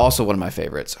 It is also one of my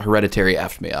favorites. Hereditary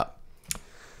effed me up.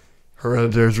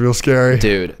 Hereditary is real scary.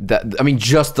 Dude,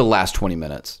 just the last 20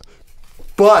 minutes.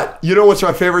 But you know what's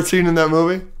my favorite scene in that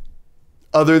movie?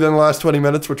 Other than the last 20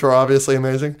 minutes, which are obviously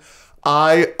amazing.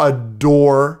 I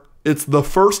adore, it's the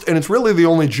first, and it's really the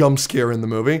only jump scare in the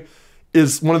movie,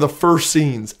 is one of the first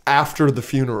scenes after the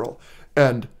funeral.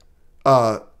 And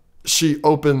she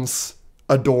opens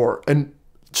a door and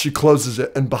she closes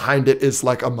it, and behind it is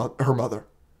like her mother.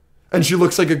 And she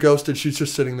looks like a ghost, and she's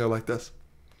just sitting there like this.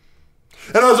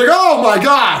 And I was like, oh my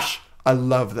gosh! I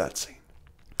love that scene.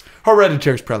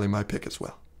 Hereditary is probably my pick as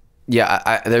well.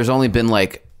 Yeah, there's only been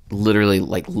literally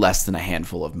less than a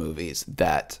handful of movies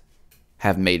that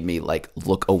have made me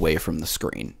look away from the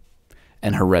screen.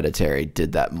 And Hereditary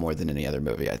did that more than any other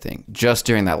movie, I think. Just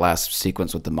during that last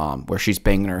sequence with the mom, where she's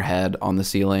banging her head on the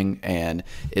ceiling and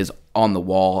is on the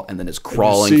wall and then is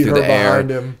crawling through the air.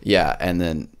 Him. Yeah, and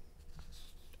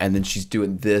then she's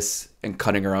doing this and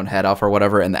cutting her own head off or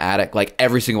whatever in the attic.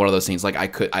 Every single one of those scenes, I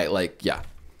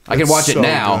can watch it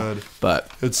now, good. But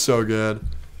it's so good.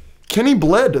 Kenny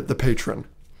Bled, the patron.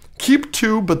 Keep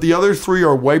 2, but the other 3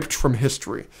 are wiped from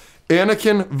history.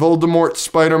 Anakin, Voldemort,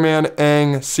 Spider-Man,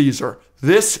 Aang, Caesar.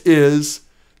 This is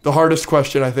the hardest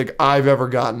question I think I've ever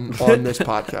gotten on this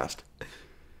podcast.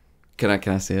 Can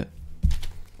I see it?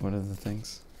 What are the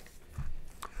things?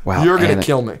 Wow. You're going to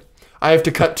kill me. I have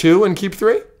to cut 2 and keep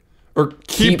 3? Or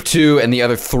keep 2 and the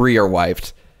other 3 are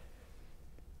wiped.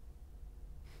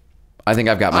 I think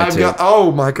I've got my 2.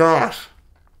 Oh my gosh.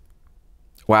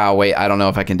 Wow, wait, I don't know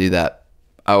if I can do that.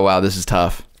 Oh wow, this is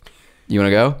tough. You want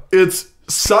to go? It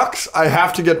sucks. I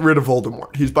have to get rid of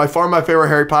Voldemort. He's by far my favorite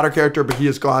Harry Potter character, but he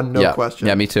is gone, no question.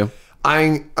 Yeah, me too.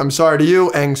 I'm sorry to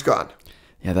you, Aang's gone.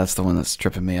 Yeah, that's the one that's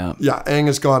tripping me up. Yeah, Aang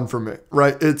is gone for me.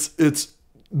 Right?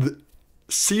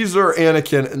 Caesar,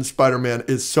 Anakin, and Spider-Man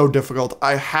is so difficult.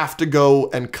 I have to go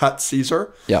and cut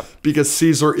Caesar. Yeah. Because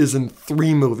Caesar is in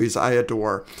 3 movies I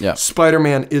adore. Yeah.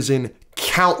 Spider-Man is in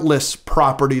countless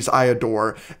properties I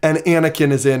adore. And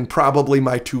Anakin is in probably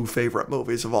my 2 favorite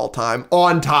movies of all time,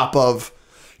 on top of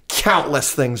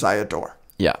countless things I adore.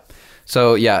 Yeah.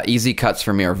 So, yeah, easy cuts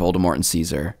for me are Voldemort and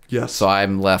Caesar. Yes. So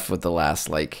I'm left with the last,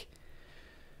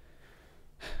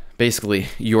 basically,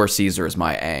 your Caesar is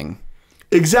my Aang.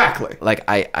 Exactly.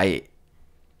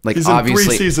 He's in 3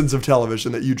 seasons of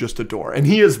television that you just adore. And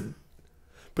he is,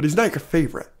 but he's not your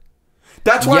favorite.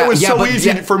 That's why it was so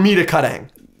easy for me to cut Aang.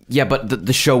 Yeah, but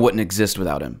the show wouldn't exist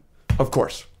without him. Of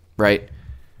course. Right?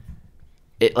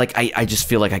 I just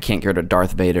feel like I can't get rid of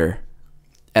Darth Vader.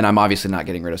 And I'm obviously not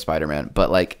getting rid of Spider-Man.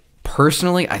 But,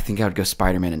 personally, I think I would go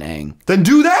Spider-Man and Aang. Then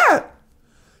do that.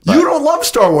 You don't love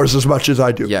Star Wars as much as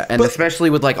I do. Yeah, and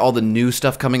especially with like all the new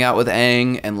stuff coming out with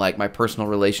Aang and like my personal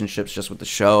relationships just with the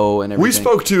show and everything. We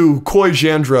spoke to Coy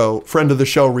Jandro, friend of the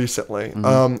show, recently,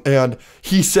 and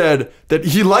he said that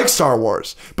he likes Star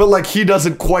Wars, but like he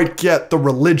doesn't quite get the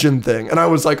religion thing. And I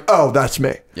was like, oh, that's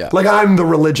me. Yeah. Like I'm the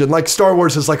religion. Like Star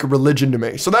Wars is like a religion to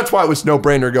me. So that's why it was no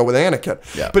brainer to go with Anakin.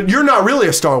 Yeah. But you're not really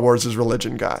a Star Wars'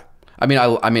 religion guy. I mean,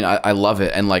 I love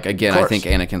it, and like again, I think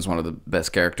Anakin's one of the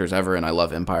best characters ever, and I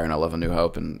love Empire, and I love A New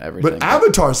Hope, and everything. But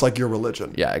Avatar's like your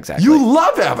religion. Yeah, exactly. You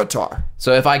love Avatar.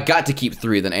 So if I got to keep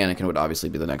 3, then Anakin would obviously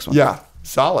be the next one. Yeah,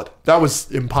 solid. That was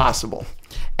impossible.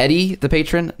 Eddie, the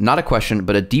patron, not a question,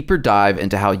 but a deeper dive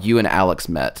into how you and Alex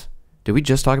met. Did we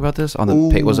just talk about this on the?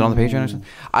 Was it on the Patreon or something?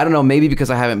 I don't know. Maybe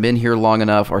because I haven't been here long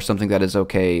enough, or something that is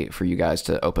okay for you guys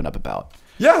to open up about.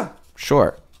 Yeah.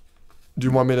 Sure. Do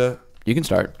you want me to? You can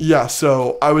start. Yeah,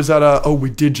 so I was at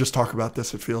we did just talk about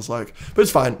this, it feels like. But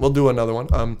it's fine. We'll do another one.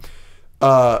 I'm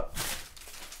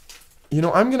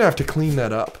going to have to clean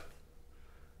that up.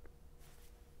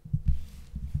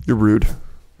 You're rude.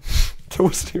 That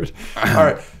wasn't even... All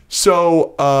right.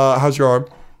 So, how's your arm?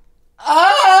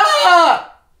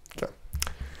 Okay.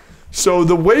 So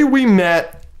the way we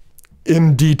met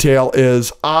in detail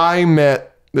is I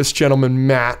met this gentleman,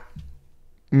 Matt,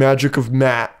 Magic of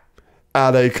Matt,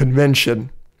 at a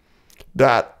convention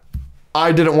that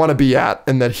I didn't want to be at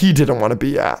and that he didn't want to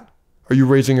be at. Are you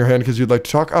raising your hand because you'd like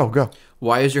to talk? Oh, go.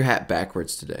 Why is your hat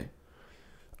backwards today?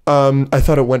 I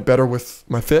thought it went better with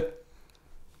my fit.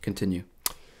 Continue.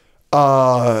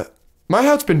 My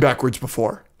hat's been backwards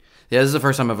before. Yeah, this is the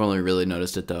first time I've only really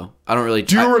noticed it, though. I don't really...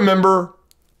 Do you remember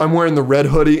I'm wearing the red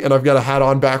hoodie and I've got a hat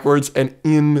on backwards, and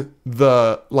in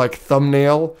the like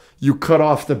thumbnail, you cut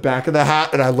off the back of the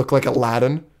hat and I look like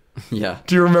Aladdin? Yeah.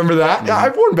 Do you remember that? Mm-hmm. Yeah,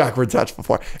 I've worn backwards hats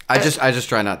before. I just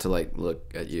try not to like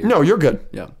look at you. No, you're good.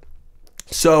 Yeah.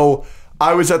 So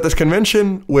I was at this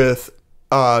convention with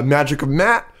Magic of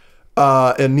Matt,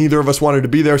 and neither of us wanted to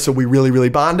be there, so we really, really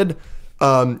bonded.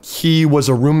 He was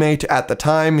a roommate at the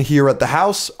time here at the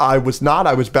house. I was not.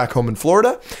 I was back home in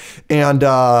Florida, and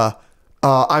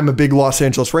I'm a big Los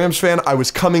Angeles Rams fan. I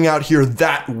was coming out here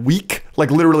that week,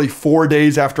 like literally 4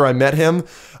 days after I met him,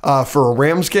 for a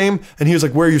Rams game. And he was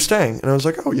like, where are you staying? And I was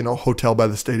like, oh, hotel by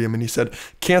the stadium. And he said,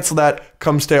 cancel that.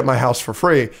 Come stay at my house for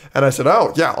free. And I said,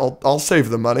 oh yeah, I'll save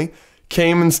the money.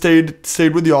 Came and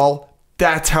stayed with y'all.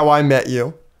 That's how I met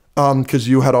you. Because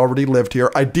you had already lived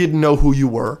here. I didn't know who you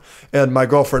were. And my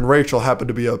girlfriend Rachel happened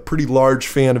to be a pretty large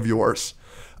fan of yours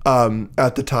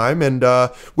at the time. And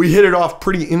we hit it off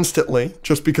pretty instantly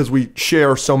just because we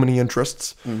share so many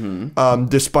interests,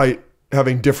 despite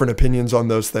having different opinions on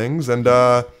those things. And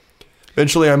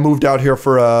eventually I moved out here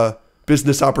for a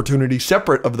business opportunity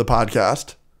separate of the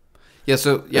podcast. Yeah,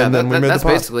 so yeah, that's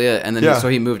basically it. And then so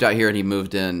he moved out here and he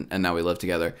moved in, and now we live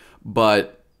together.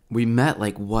 But we met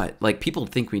like what? Like people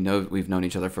think we've known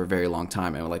each other for a very long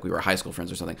time, and like we were high school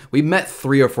friends or something. We met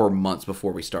 3 or 4 months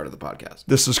before we started the podcast.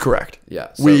 This is correct.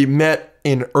 Yeah. So. We met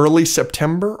in early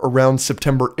September, around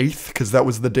September 8th, because that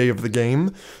was the day of the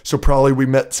game. So probably we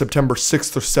met September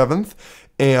 6th or 7th.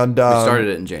 And we started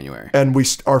it in January. And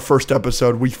our first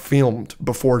episode we filmed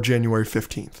before January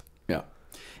 15th. Yeah.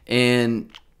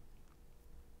 And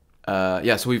so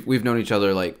we've known each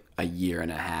other like a year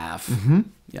and a half. Mm-hmm.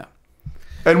 Yeah.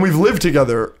 And we've lived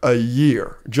together a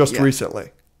year just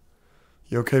recently.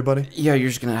 You okay, buddy? Yeah, you're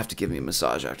just going to have to give me a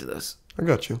massage after this. I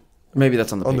got you. Maybe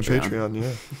that's on the Patreon. On the Patreon,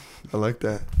 yeah. I like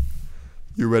that.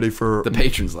 You ready for... The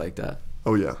patrons like that.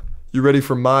 Oh, yeah. You ready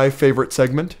for my favorite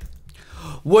segment?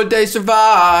 Would they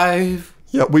survive?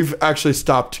 Yeah, we've actually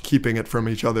stopped keeping it from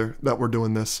each other that we're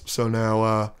doing this. So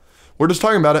now we're just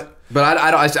talking about it. But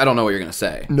I don't know what you're going to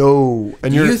say. No.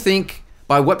 And do you think...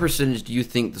 By what percentage do you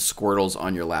think the Squirtles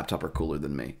on your laptop are cooler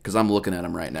than me? Because I'm looking at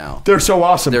them right now. They're so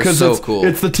awesome. They're so cool.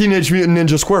 It's the Teenage Mutant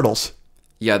Ninja Squirtles.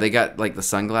 Yeah, they got like the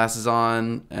sunglasses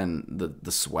on and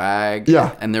the swag.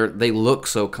 Yeah. And they look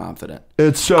so confident.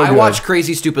 It's so good. I watched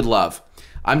Crazy Stupid Love.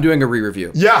 I'm doing a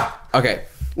re-review. Yeah. Okay.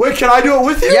 Wait, can I do it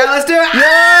with you? Yeah, let's do it.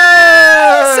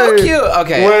 Yay! So cute.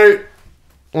 Okay. Wait.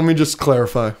 Let me just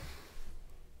clarify.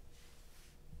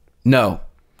 No,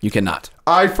 you cannot.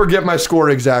 I forget my score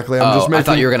exactly. I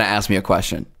thought you were going to ask me a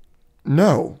question.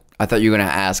 No. I thought you were going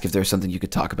to ask if there's something you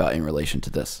could talk about in relation to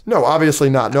this. No, obviously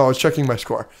not. No, I was checking my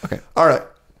score. Okay. All right.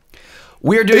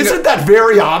 We're doing Isn't that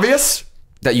very obvious?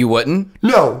 That you wouldn't?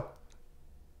 No.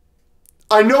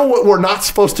 I know what we're not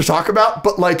supposed to talk about,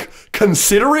 but like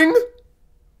considering...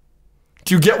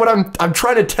 Do you get what I'm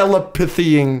trying to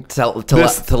telepathying?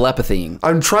 Telepathying.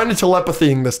 I'm trying to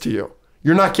telepathying this to you.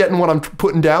 You're not getting what I'm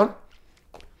putting down?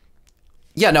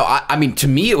 Yeah, no, I mean, to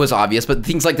me it was obvious, but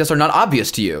things like this are not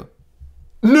obvious to you.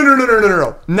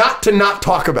 No. Not to not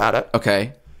talk about it.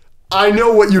 Okay. I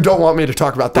know what you don't want me to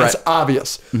talk about. That's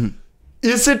obvious.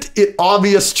 Isn't it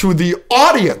obvious to the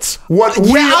audience what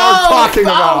we are talking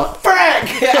about?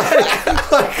 Frank!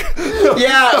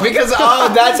 Yeah, because,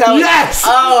 that's how... Yes!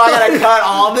 I gotta cut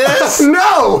all this?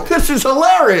 No! This is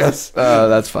hilarious. Oh,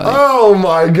 that's funny. Oh,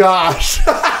 my gosh.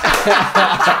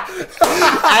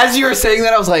 As you were saying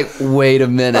that, I was like, wait a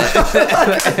minute.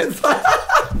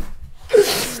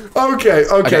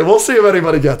 Okay. We'll see if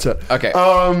anybody gets it. Okay.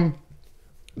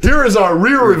 Here is our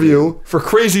rear review for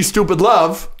Crazy Stupid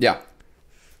Love. Yeah.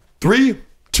 3,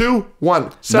 2,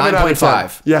 1. 7 out of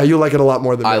 9.5. Yeah, you like it a lot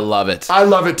more than me. I love it. I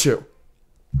love it too.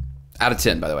 Out of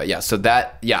 10, by the way. Yeah, so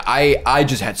that, I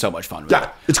just had so much fun with it.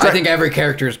 It's great. I think every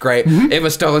character is great.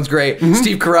 Emma Stone's great.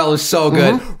 Steve Carell is so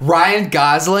good. Ryan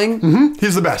Gosling.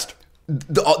 He's the best.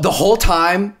 The whole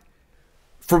time,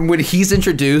 from when he's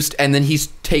introduced and then he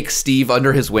takes Steve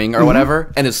under his wing or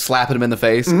whatever and is slapping him in the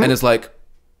face and is like,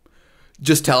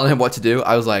 just telling him what to do.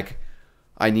 I was like,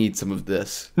 I need some of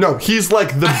this. No, he's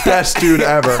like the best dude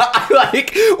ever.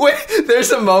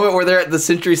 There's a moment where they're at the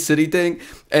Century City thing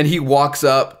and he walks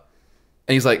up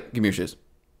and he's like, give me your shoes.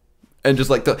 And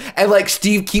just like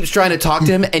Steve keeps trying to talk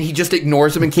to him and he just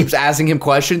ignores him and keeps asking him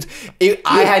questions.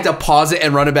 I had to pause it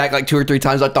and run it back like 2 or 3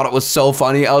 times. I thought it was so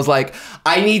funny. I was like,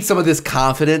 I need some of this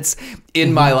confidence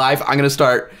in my life. I'm going to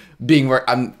start being more,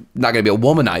 I'm not going to be a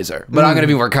womanizer, but I'm going to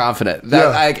be more confident.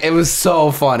 It was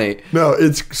so funny. No,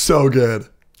 it's so good.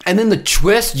 And then the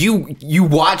twist, you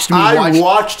watched me I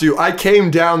watched you. I came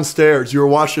downstairs. You were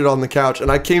watching it on the couch, and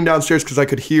I came downstairs because I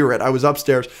could hear it. I was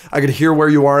upstairs. I could hear where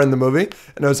you are in the movie,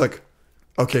 and I was like,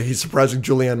 okay, he's surprising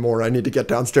Julianne Moore. I need to get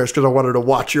downstairs because I wanted to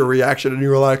watch your reaction. And you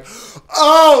were like,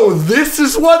 oh, this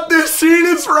is what this scene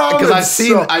is from. Because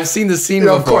I've seen the scene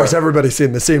before. Of course, everybody's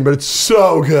seen the scene, but it's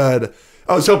so good.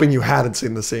 I was hoping you hadn't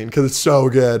seen the scene because it's so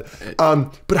good.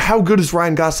 But how good is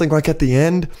Ryan Gosling like at the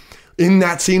end? In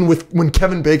that scene when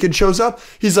Kevin Bacon shows up,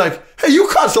 he's like, hey, you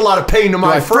caused a lot of pain to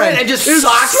my friend. And just it's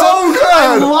socks so him. good.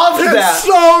 I loved that. It's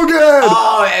so good.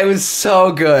 Oh, it was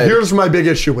so good. Here's my big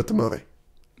issue with the movie.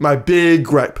 My big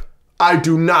gripe. I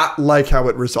do not like how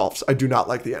it resolves. I do not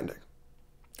like the ending.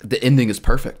 The ending is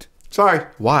perfect. Sorry.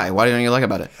 Why? Why don't you like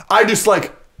about it? I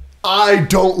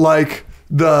don't like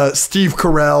the Steve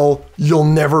Carell, you'll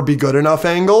never be good enough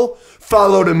angle,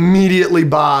 followed immediately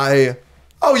by,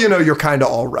 oh, you're kind of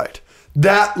all right.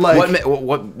 That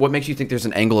what makes you think there's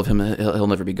an angle of him he'll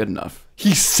never be good enough?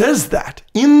 He says that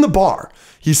in the bar.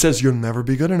 He says you'll never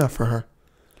be good enough for her.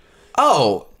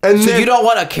 Oh, and so you don't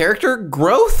want a character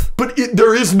growth? But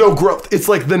there is no growth. It's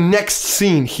like the next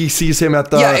scene he sees him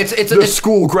at the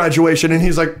school graduation and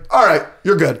he's like, all right,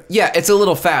 you're good. Yeah, it's a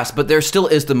little fast, but there still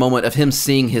is the moment of him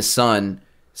seeing his son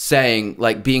saying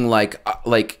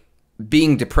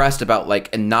being depressed about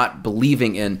and not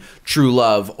believing in true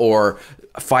love or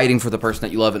fighting for the person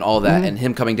that you love and all that, and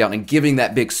him coming down and giving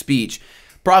that big speech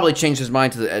probably changed his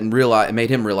mind and made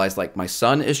him realize my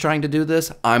son is trying to do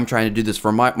this, I'm trying to do this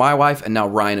for my wife, and now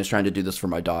Ryan is trying to do this for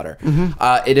my daughter.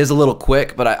 It is a little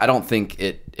quick, but I don't think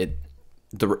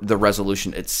the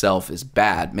resolution itself is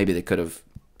bad. Maybe they could have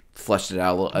fleshed it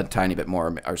out a tiny bit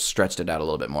more or stretched it out a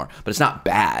little bit more, but it's not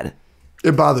bad.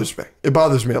 It bothers me. It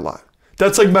bothers me a lot.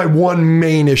 That's my one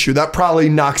main issue. That probably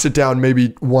knocks it down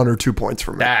maybe 1 or 2 points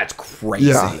for me. That's crazy.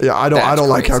 Yeah. I don't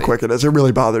like how quick it is. It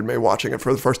really bothered me watching it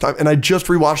for the first time. And I just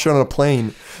rewatched it on a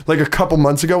plane a couple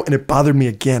months ago, and it bothered me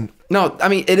again. No, I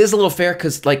mean, it is a little fair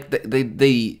because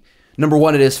they number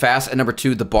one, it is fast, and number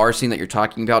two, the bar scene that you're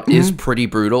talking about is pretty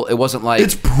brutal. It wasn't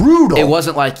it's brutal. It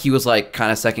wasn't like he was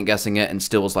kind of second guessing it and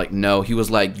still was no. He was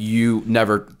like, you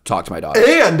never talk to my daughter.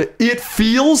 And it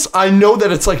feels, I know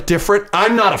that it's different.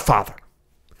 I'm not a father.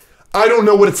 I don't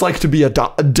know what it's like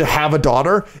to have a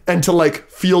daughter and to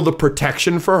feel the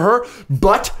protection for her.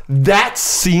 But that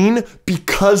scene,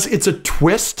 because it's a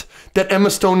twist that Emma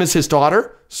Stone is his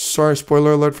daughter. Sorry,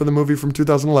 spoiler alert for the movie from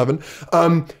 2011.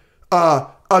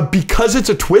 Because it's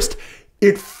a twist,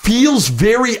 it feels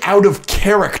very out of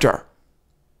character.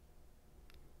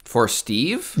 For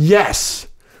Steve? Yes.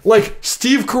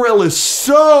 Steve Carell is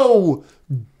so,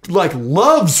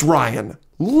 loves Ryan.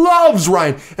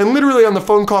 And literally on the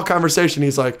phone call conversation,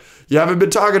 he's like, you haven't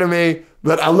been talking to me,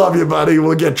 but I love you, buddy.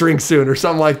 We'll get drinks soon or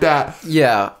something like that.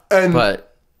 Yeah. And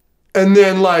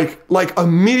then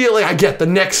immediately I get the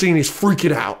next scene, he's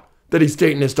freaking out that he's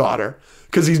dating his daughter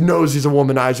because he knows he's a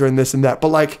womanizer and this and that.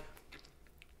 But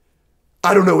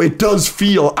I don't know. It does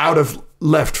feel out of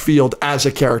left field as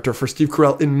a character for Steve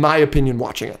Carell, in my opinion,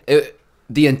 watching it.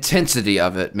 The intensity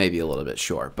of it may be a little bit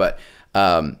short, but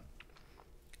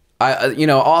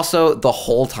Also the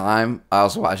whole time I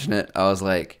was watching it, I was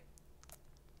like,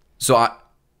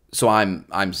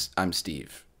 I'm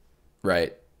Steve,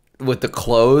 right? With the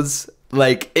clothes,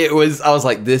 like I was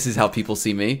like, this is how people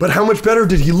see me. But how much better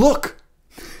did he look?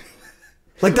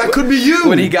 Like that could be you.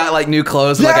 When he got like new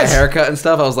clothes and like a haircut and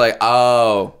stuff, I was like,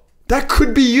 oh. That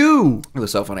could be you. It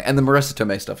was so funny. And the Marissa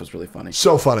Tomei stuff was really funny.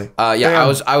 So funny.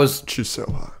 Yeah, I was. She's so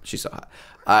hot. She's so hot.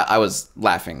 I was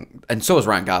laughing. And so was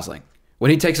Ryan Gosling.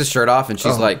 When he takes his shirt off and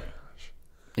she's like,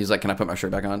 he's like, can I put my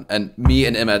shirt back on? And me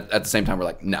and Emma at the same time were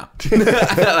like, no.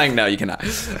 Like, no, you cannot.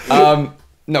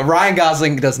 No, Ryan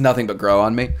Gosling does nothing but grow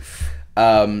on me.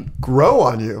 Grow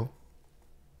on you?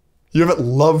 You haven't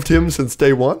loved him since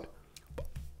day one?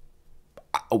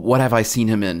 What have I seen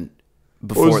him in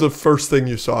before? What was the first thing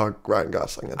you saw Ryan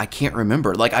Gosling in? I can't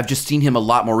remember. Like, I've just seen him a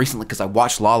lot more recently because I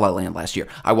watched La La Land last year.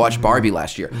 I watched Barbie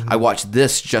last year. I watched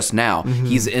this just now.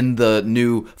 He's in the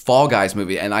new Fall Guys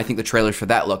movie, and I think the trailers for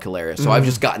that look hilarious. So I've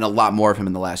just gotten a lot more of him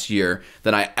in the last year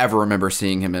than I ever remember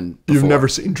seeing him in before. You've never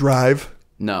seen Drive?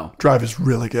 No. Drive is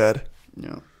really good.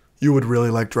 Yeah. You would really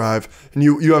like Drive. And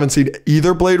you haven't seen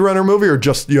either Blade Runner movie or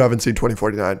just you haven't seen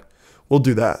 2049? We'll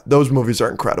do that. Those movies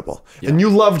are incredible. Yeah. And you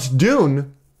loved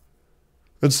Dune.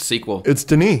 It's sequel. It's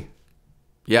Denis.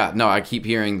 Yeah, no, I keep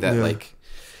hearing that like.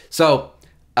 So,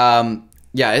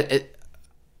 yeah,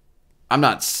 I'm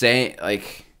not saying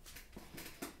like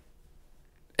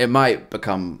it might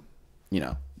become,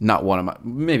 not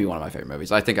maybe one of my favorite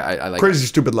movies. I think I like Crazy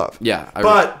Stupid Love. Yeah,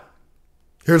 but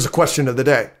here's a question of the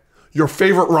day: your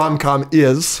favorite rom-com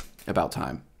is About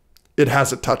Time. It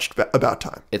hasn't touched About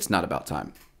Time. It's not About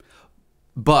Time.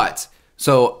 But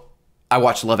so I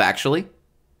watched Love Actually.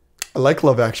 I like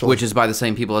Love Actually, which is by the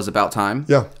same people as About Time.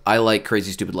 Yeah, I like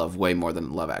Crazy Stupid Love way more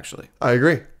than Love Actually. I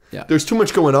agree. Yeah, there's too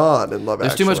much going on in Love Actually.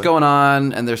 There's too much going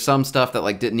on, and there's some stuff that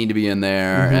like didn't need to be in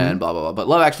there, and blah blah blah. But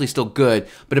Love Actually is still good.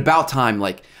 But About Time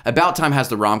has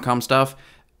the rom-com stuff.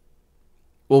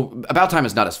 Well, About Time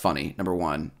is not as funny. Number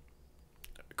one,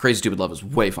 Crazy Stupid Love is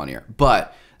way funnier.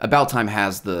 But About Time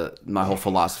has my whole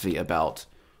philosophy about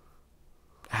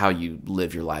how you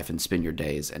live your life and spend your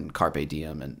days and carpe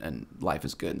diem and life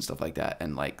is good and stuff like that.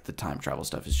 And like the time travel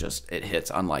stuff is just, it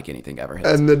hits unlike anything ever hits.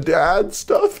 And the dad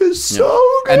stuff is so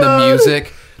good. And the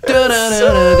music.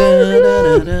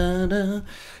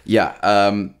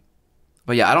 Yeah.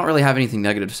 But yeah, I don't really have anything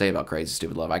negative to say about Crazy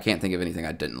Stupid Love. I can't think of anything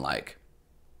I didn't like.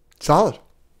 Solid.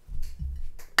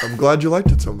 I'm glad you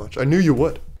liked it so much. I knew you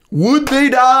would. Would they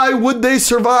die? Would they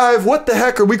survive? What the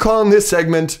heck are we calling this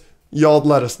segment? Y'all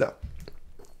let us know.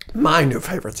 My new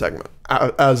favorite segment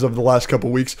as of the last couple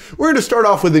weeks. We're going to start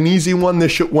off with an easy one.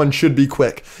 This one should be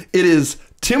quick. It is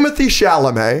Timothée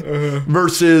Chalamet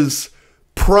versus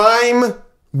prime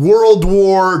World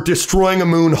War destroying a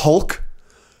moon Hulk,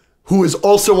 who is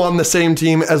also on the same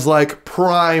team as like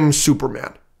prime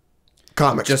Superman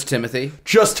comics. Just Timothy?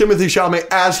 Just Timothée Chalamet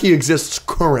as he exists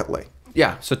currently.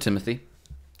 Yeah, so Timothy.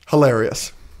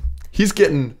 Hilarious. He's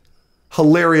getting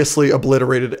hilariously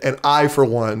obliterated, and I, for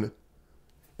one,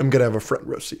 I'm going to have a front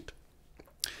row seat.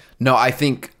 No, I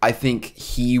think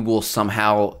he will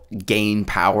somehow gain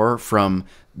power from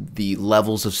the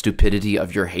levels of stupidity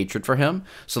of your hatred for him.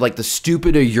 So like the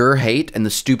stupider your hate and the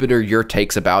stupider your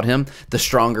takes about him, the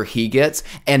stronger he gets.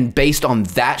 And based on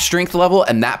that strength level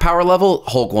and that power level,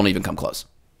 Hulk won't even come close.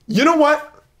 You know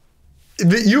what?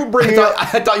 You bring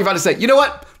I thought you were about to say, you know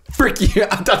what? Frick you.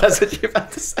 I thought that's what you were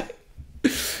about to say.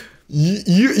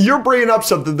 You're bringing up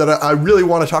something that I really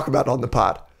want to talk about on the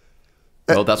pod.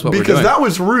 Well, that's what we're doing. Because that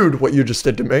was rude what you just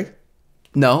did to me.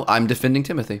 No, I'm defending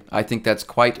Timothy. I think that's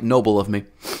quite noble of me.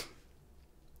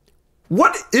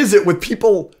 What is it with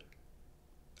people?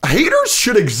 Haters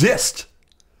should exist.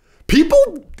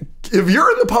 People, if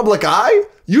you're in the public eye,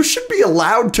 you should be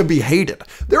allowed to be hated.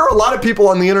 There are a lot of people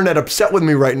on the internet upset with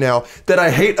me right now that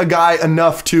I hate a guy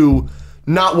enough to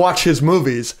not watch his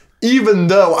movies, even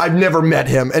though I've never met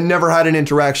him and never had an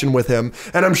interaction with him.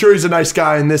 And I'm sure he's a nice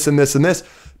guy and this and this and this.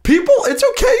 People, it's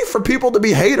okay for people to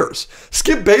be haters.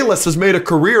 Skip Bayless has made a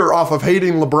career off of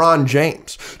hating LeBron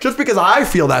James. Just because I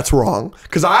feel that's wrong,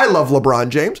 because I love LeBron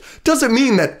James, doesn't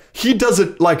mean that he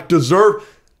doesn't like deserve.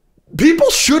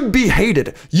 People should be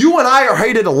hated. You and I are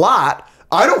hated a lot.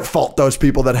 I don't fault those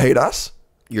people that hate us.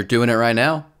 You're doing it right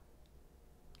now.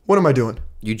 What am I doing?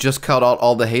 You just called out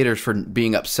all the haters for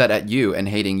being upset at you and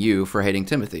hating you for hating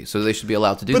Timothy. So they should be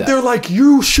allowed to do that. But they're like,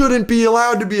 you shouldn't be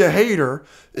allowed to be a hater.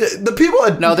 The people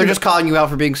that... No, they're just calling you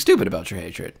out for being stupid about your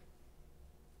hatred.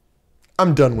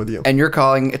 I'm done with you. And you're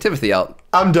calling Timothy out.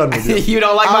 I'm done with you. You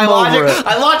don't like my logic?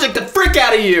 I logic the frick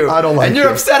out of you. I don't like and you're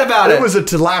upset about it. It was a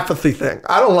telepathy thing.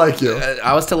 I don't like you.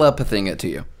 I was telepathying it to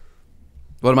you.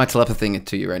 What am I telepathing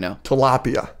to you right now?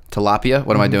 Tilapia. Tilapia?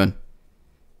 What am I doing?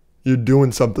 You're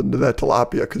doing something to that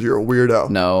tilapia because you're a weirdo.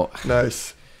 No.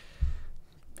 Nice.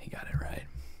 He got it right.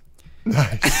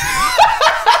 Nice.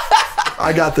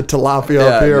 I got the tilapia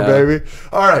up here, baby.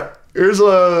 All right. Here's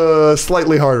a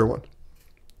slightly harder one.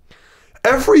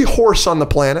 Every horse on the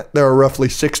planet, there are roughly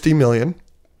 60 million,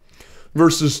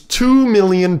 versus 2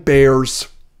 million bears.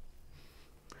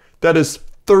 That is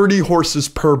 30 horses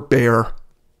per bear.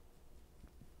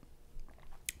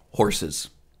 Horses.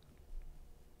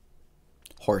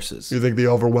 You think the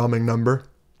overwhelming number?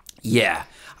 Yeah.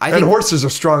 And horses are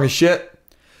strong as shit.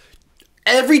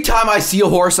 Every time I see a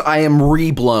horse, I am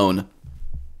re-blown.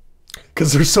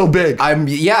 Because they're so big.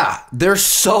 They're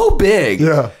so big.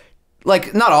 Yeah.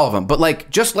 Like, not all of them, but like,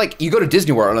 just like you go to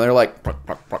Disney World and they're like,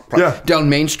 down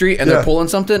Main Street and they're pulling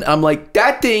something. I'm like,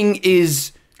 that thing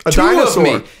is a two dinosaur.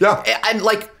 of me. Yeah. And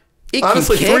like, it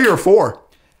honestly, can kick. 3 or 4.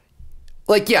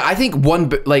 Like, yeah, I think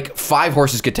 5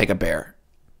 horses could take a bear.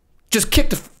 Just kick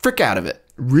the frick out of it.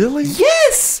 Really?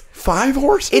 Yes. 5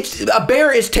 horses? A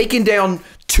bear is taking down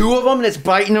 2 of them and it's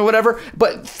biting or whatever,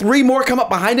 but 3 more come up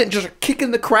behind it and just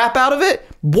kicking the crap out of it.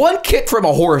 1 kick from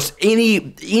a horse, any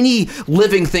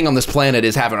living thing on this planet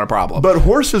is having a problem. But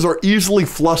horses are easily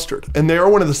flustered, and they are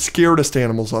one of the scaredest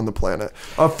animals on the planet.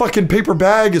 A fucking paper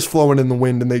bag is flowing in the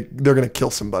wind, and they're gonna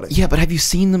kill somebody. Yeah, but have you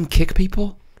seen them kick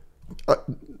people?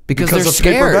 Because they're of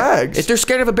scared. Paper bags. If they're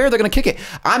scared of a bear, they're going to kick it.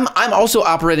 I'm also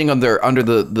operating under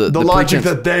the logic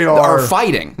that they are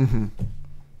fighting. Mm-hmm.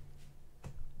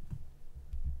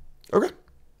 Okay.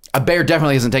 A bear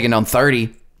definitely isn't taking down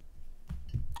 30.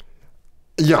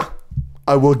 Yeah,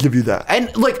 I will give you that.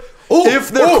 And like, if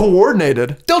they're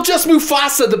coordinated, they'll just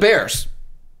Mufasa the bears.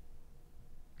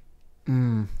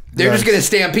 They're just going to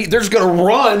stampede. They're just going to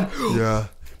run. Yeah,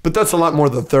 but that's a lot more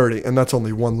than 30, and that's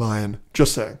only 1 lion.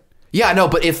 Just saying. Yeah, I know,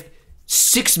 but if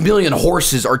 6 million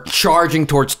horses are charging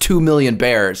towards 2 million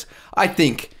bears, I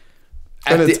think...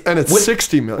 it's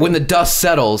 60 million. When the dust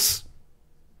settles...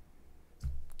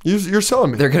 You're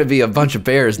selling me. There are going to be a bunch of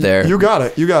bears there. You got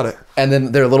it. And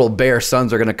then their little bear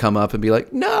sons are going to come up and be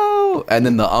like, no. And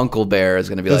then the uncle bear is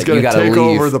going to be like, you got to leave. He's going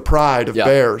to take over the pride of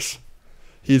bears.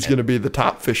 He's going to be the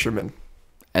top fisherman.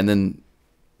 And then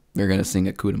they're going to sing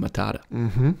Hakuna Matata.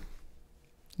 Mm-hmm.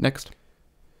 Next.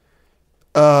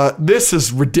 This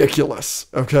is ridiculous.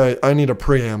 Okay, I need a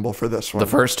preamble for this one. The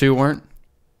first 2 weren't?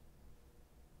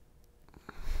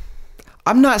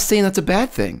 I'm not saying that's a bad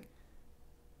thing.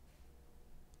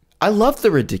 I love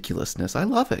the ridiculousness. I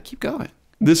love it. Keep going.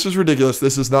 This is ridiculous.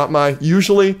 This is not my...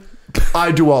 Usually,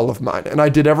 I do all of mine, and I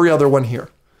did every other one here.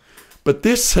 But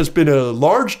this has been a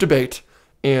large debate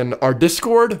in our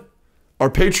Discord, our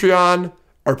Patreon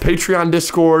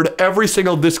Discord, every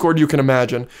single Discord you can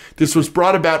imagine. This was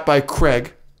brought about by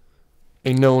Craig,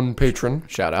 a known patron.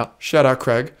 Shout out. Shout out,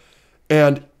 Craig.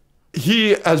 And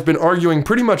he has been arguing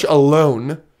pretty much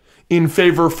alone in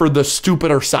favor for the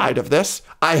stupider side of this.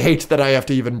 I hate that I have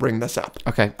to even bring this up.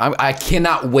 Okay. I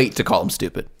cannot wait to call him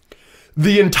stupid.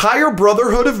 The entire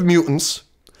Brotherhood of Mutants,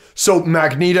 so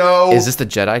Magneto... Is this the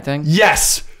Jedi thing?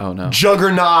 Yes. Oh, no.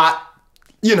 Juggernaut,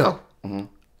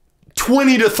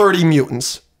 20 to 30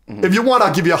 mutants. If you want,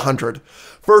 I'll give you 100.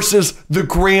 Versus the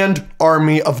Grand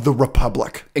Army of the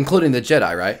Republic. Including the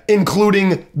Jedi, right?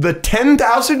 Including the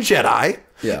 10,000 Jedi.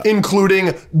 Yeah.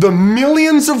 Including the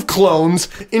millions of clones.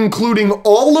 Including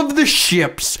all of the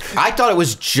ships. I thought it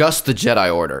was just the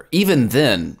Jedi Order. Even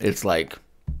then, it's like...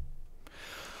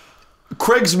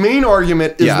 Craig's main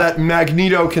argument is that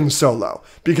Magneto can solo.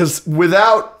 Because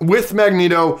with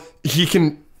Magneto, he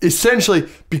can... Essentially,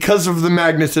 because of the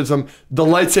magnetism, the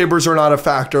lightsabers are not a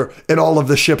factor, and all of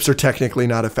the ships are technically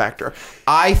not a factor.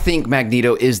 I think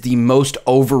Magneto is the most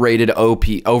overrated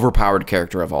overpowered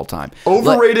character of all time.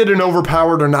 Overrated and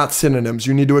overpowered are not synonyms.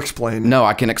 You need to explain. No,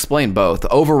 I can explain both.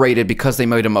 Overrated because they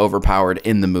made him overpowered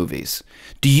in the movies.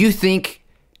 Do you think...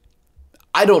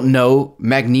 I don't know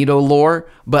Magneto lore,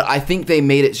 but I think they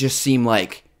made it just seem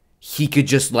like he could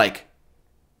just, like...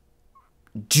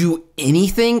 do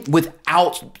anything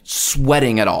without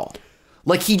sweating at all.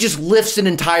 Like, he just lifts an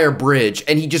entire bridge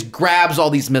and he just grabs all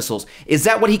these missiles. Is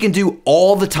that what he can do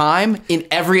all the time in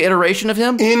every iteration of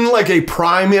him? In like a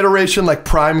Prime iteration, like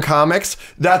Prime Comics,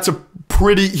 that's a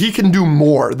pretty... He can do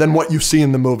more than what you see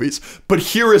in the movies. But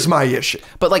here is my issue.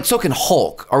 But like, so can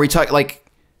Hulk. Are we talking like...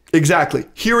 Exactly.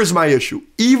 Here is my issue.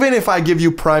 Even if I give you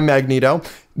Prime Magneto,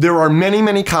 there are many,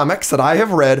 many comics that I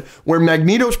have read where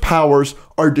Magneto's powers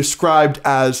are described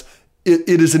as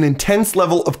it is an intense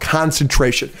level of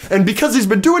concentration. And because he's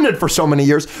been doing it for so many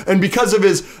years, and because of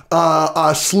his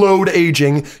slowed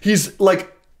aging, he's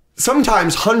like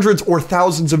sometimes hundreds or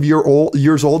thousands of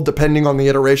years old, depending on the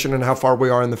iteration and how far we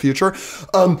are in the future.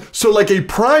 So like a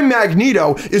prime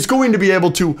Magneto is going to be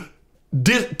able to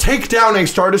take down a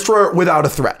Star Destroyer without a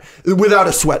threat, without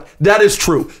a sweat. That is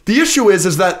true. The issue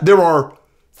is that there are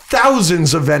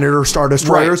thousands of Venator Star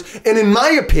Destroyers, right. And in my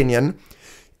opinion,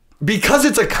 because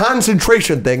it's a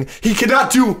concentration thing, he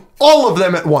cannot do all of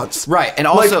them at once. Right, and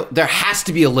also there has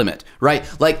to be a limit, right?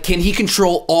 Like, can he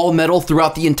control all metal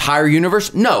throughout the entire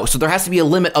universe? No, so there has to be a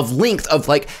limit of length of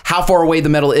like how far away the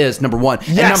metal is, number one. Yes.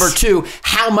 And number two,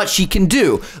 how much he can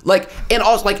do. Like, and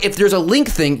also like if there's a link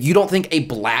thing, you don't think a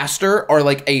blaster or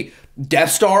like a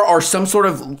Death Star or some sort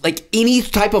of like any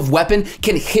type of weapon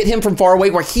can hit him from far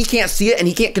away where he can't see it and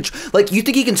he can't control. Like, you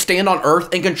think he can stand on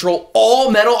Earth and control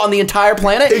all metal on the entire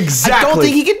planet? Exactly. I don't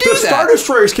think he can do that. The Star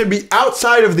Destroyers can be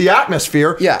outside of the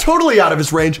atmosphere, totally out of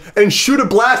his range, and shoot a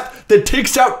blast that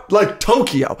takes out like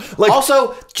Tokyo. Like,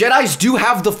 also, Jedis do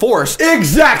have the Force.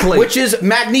 Exactly. Which is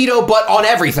Magneto, but on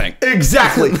everything.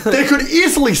 Exactly. They could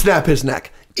easily snap his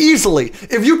neck. Easily.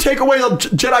 If you take away the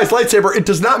Jedi's lightsaber, it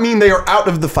does not mean they are out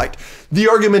of the fight. The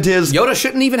argument is Yoda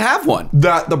shouldn't even have one.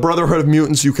 That the Brotherhood of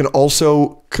Mutants, you can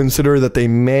also consider that they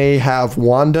may have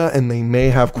Wanda and they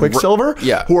may have Quicksilver,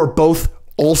 who are both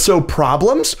also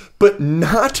problems, but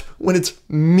not when it's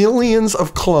millions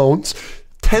of clones,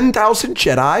 10,000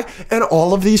 Jedi, and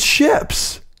all of these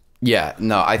ships. Yeah,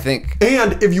 no, I think...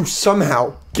 And if you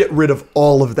somehow get rid of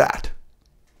all of that,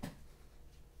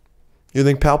 you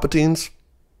think Palpatine's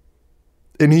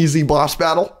an easy boss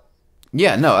battle?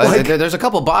 Yeah, no. Like, there's a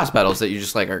couple boss battles that you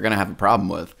just like are gonna have a problem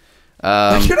with.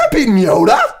 You're not beating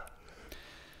Yoda.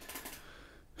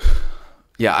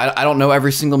 Yeah, I don't know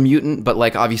every single mutant, but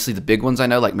like obviously the big ones I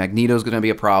know, like Magneto's gonna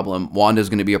be a problem, Wanda's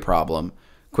gonna be a problem,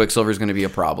 Quicksilver's gonna be a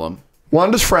problem.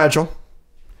 Wanda's fragile.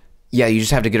 Yeah, you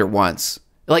just have to get her once.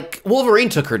 Like Wolverine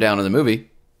took her down in the movie.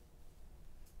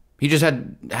 He just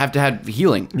have to have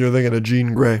healing. You're thinking of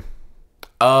Jean Grey.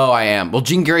 Oh, I am. Well,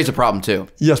 Jean Grey's a problem too.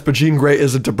 Yes, but Jean Grey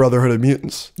isn't a Brotherhood of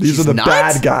Mutants. These are the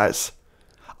bad guys.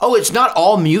 Oh, it's not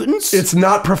all mutants? It's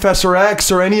not Professor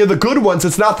X or any of the good ones.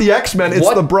 It's not the X-Men.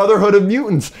 It's the Brotherhood of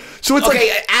Mutants. So it's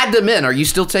okay, add them in. Are you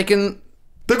still taking...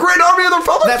 The Great Army of the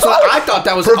Fallen? That's what I thought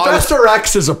that was... Professor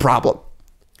X is a problem.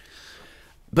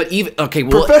 But even... Okay,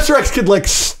 well... Professor X could, like,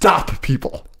 stop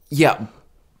people. Yeah,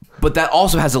 but that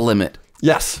also has a limit.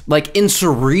 Yes. Like in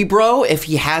Cerebro, if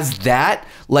he has that,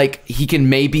 like he can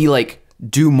maybe like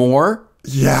do more.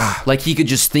 Yeah. Like he could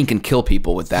just think and kill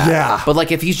people with that. Yeah. But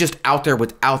like if he's just out there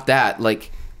without that,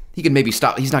 like he can maybe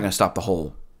stop. He's not going to stop the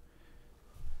whole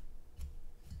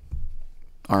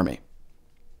army.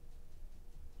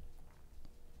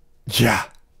 Yeah.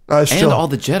 And all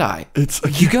the Jedi.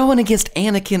 You going against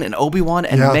Anakin and Obi-Wan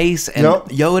and Mace and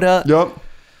Yoda. Yep.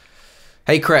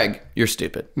 Hey, Craig, you're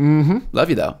stupid. Mm-hmm.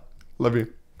 Love you though. Love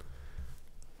you.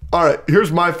 All right,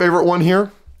 here's my favorite one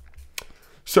here.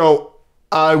 So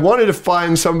I wanted to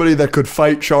find somebody that could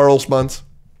fight Charles Muntz.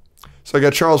 So I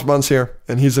got Charles Muntz here,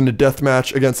 and he's in a death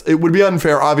match against... It would be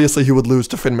unfair. Obviously, he would lose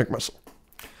to Finn McMissile.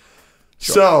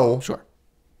 Sure.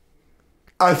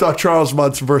 I thought Charles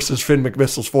Muntz versus Finn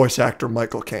McMissile's voice actor,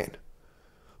 Michael Caine,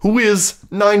 who is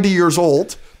 90 years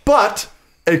old, but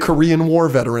a Korean War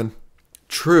veteran.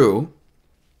 True.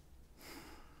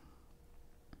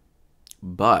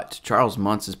 But Charles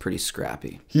Muntz is pretty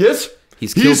scrappy. He is?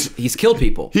 He's killed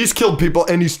people. He's killed people,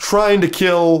 and he's trying to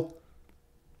kill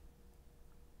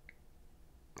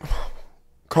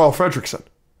Carl Fredricksen.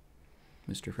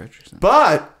 Mr. Fredricksen.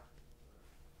 But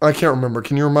I can't remember.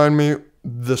 Can you remind me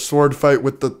the sword fight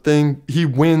with the thing? He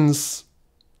wins.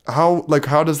 How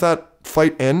does that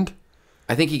fight end?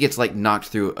 I think he gets like knocked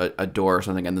through a door or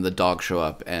something, and then the dogs show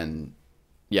up, and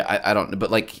yeah, I don't know.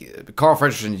 But like Carl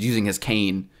Fredricksen is using his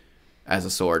cane as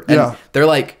a sword. And they're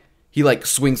like, he like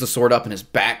swings the sword up and his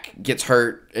back gets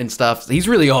hurt and stuff. He's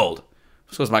really old.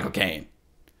 So is Michael Caine.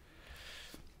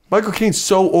 Michael Caine's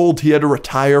so old he had to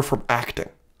retire from acting.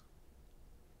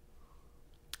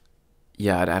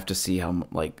 Yeah, I'd have to see how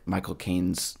like Michael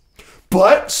Caine's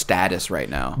status right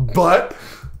now. But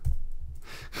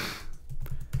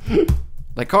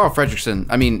like Carl Fredricksen,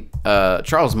 I mean,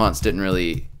 Charles Muntz didn't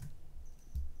really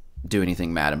do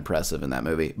anything mad impressive in that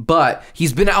movie, but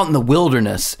he's been out in the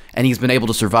wilderness and he's been able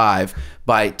to survive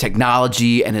by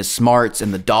technology and his smarts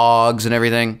and the dogs and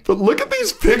everything. But look at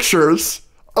these pictures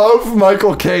of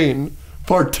Michael Caine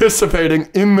participating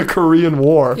in the Korean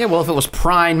War. Yeah, well, if it was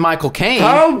prime Michael Caine.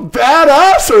 How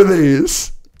badass are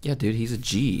these? Yeah, dude, he's a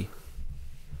G.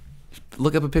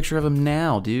 Look up a picture of him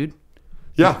now, dude.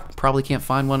 Yeah. You probably can't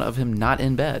find one of him not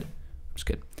in bed. Just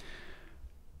kidding.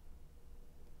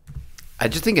 I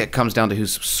just think it comes down to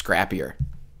who's scrappier.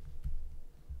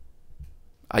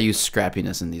 I use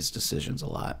scrappiness in these decisions a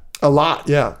lot. A lot,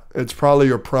 yeah. It's probably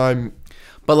your prime.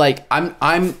 But like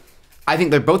I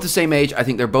think they're both the same age. I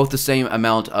think they're both the same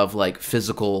amount of like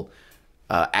physical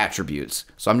attributes.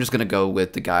 So I'm just gonna go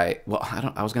with the guy. Well,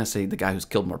 I was gonna say the guy who's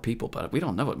killed more people, but we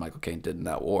don't know what Michael Caine did in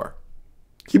that war.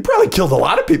 He probably killed a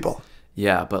lot of people.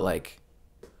 Yeah, but like,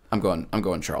 I'm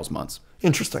going Charles Muntz.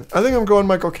 Interesting. I think I'm going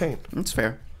Michael Caine. That's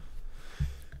fair.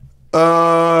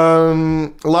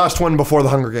 Last one before the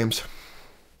Hunger Games.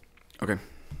 Okay.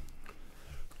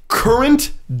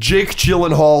 Current Jake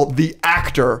Gyllenhaal, the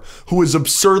actor who is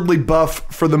absurdly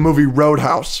buff for the movie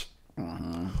Roadhouse,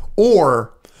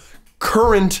 or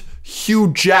current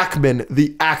Hugh Jackman,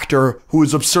 the actor who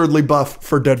is absurdly buff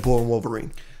for Deadpool and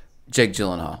Wolverine. Jake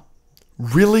Gyllenhaal.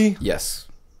 Really? Yes.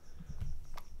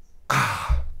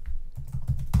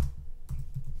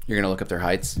 You're gonna look up their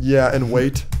heights. Yeah, and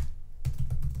weight.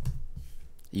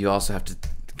 You also have to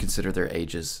consider their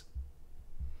ages.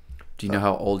 Do you know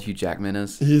how old Hugh Jackman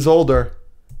is? He's older.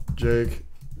 Jake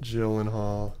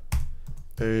Gyllenhaal,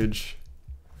 age.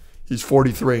 He's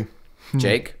 43.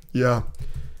 Jake? Yeah.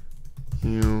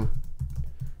 Yeah,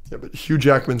 but Hugh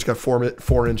Jackman's got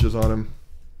 4 inches on him.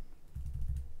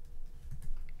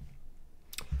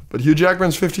 But Hugh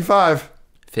Jackman's 55.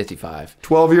 55.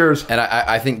 12 years. And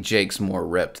I think Jake's more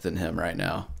ripped than him right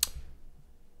now.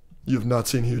 You've not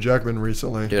seen Hugh Jackman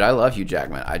recently. Dude, I love Hugh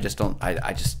Jackman. I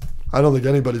don't think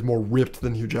anybody's more ripped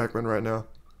than Hugh Jackman right now.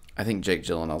 I think Jake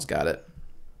Gyllenhaal's got it.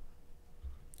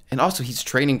 And also, he's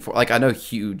training for... Like, I know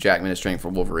Hugh Jackman is training for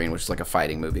Wolverine, which is like a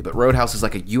fighting movie. But Roadhouse is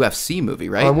like a UFC movie,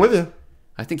 right? I'm with you.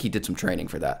 I think he did some training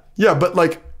for that. Yeah, but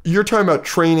like, you're talking about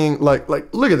training... Like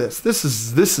look at this. This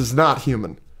is not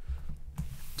human.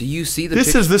 Do you see the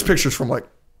This picture's from like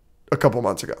a couple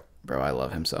months ago. Bro, I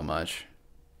love him so much.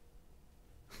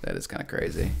 That is kind of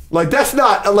crazy. Like, that's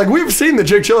not... Like, we've seen the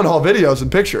Jake Gyllenhaal videos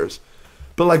and pictures.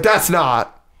 But, like, that's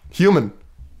not human.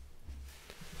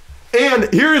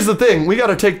 And here's the thing. We got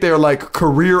to take their, like,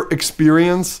 career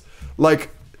experience.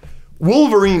 Like,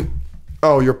 Wolverine...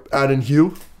 Oh, you're adding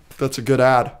Hugh? That's a good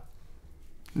ad.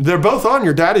 They're both on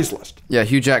your daddy's list. Yeah,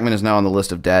 Hugh Jackman is now on the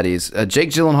list of daddies. Jake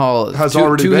Gyllenhaal, has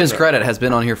already to been his there. credit, has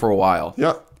been on here for a while.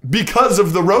 Yeah. Because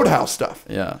of the Roadhouse stuff.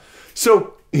 Yeah.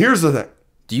 So, here's the thing.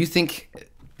 Do you think...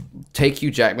 Take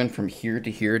Hugh Jackman from here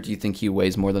to here, do you think he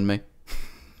weighs more than me?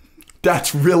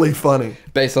 That's really funny.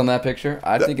 Based on that picture,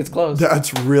 I think it's close.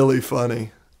 That's really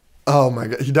funny. Oh my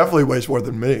God. He definitely weighs more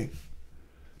than me.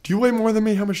 Do you weigh more than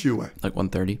me? How much do you weigh? Like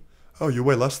 130. Oh, you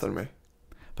weigh less than me.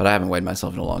 But I haven't weighed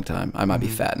myself in a long time. I might be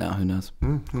fat now. Who knows?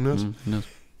 Who knows? Who knows?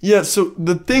 Yeah, so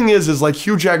the thing is like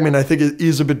Hugh Jackman, I think,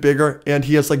 is a bit bigger, and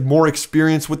he has like more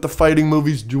experience with the fighting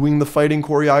movies, doing the fighting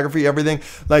choreography, everything.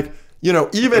 Like, you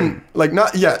know, even like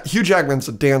Hugh Jackman's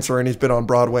a dancer and he's been on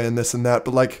Broadway and this and that,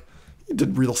 but like he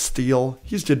did Real Steel.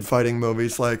 He's did fighting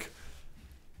movies. Like,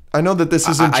 I know that this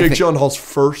isn't Jake Gyllenhaal's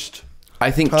first. I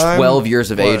think time, 12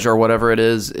 years of age or whatever it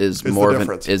is more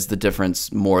the the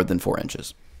difference more than 4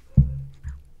 inches.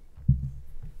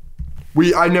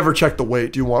 I never checked the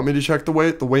weight. Do you want me to check the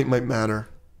weight? The weight might matter.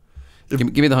 Give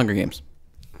me the Hunger Games.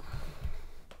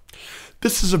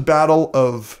 This is a battle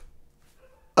of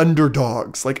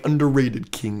underdogs, like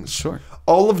underrated kings. Sure.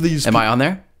 All of these... Am I on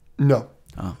there? No.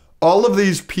 Oh. All of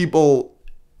these people,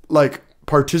 like,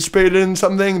 participated in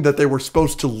something that they were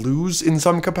supposed to lose in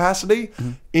some capacity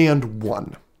and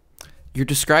won. You're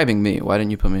describing me. Why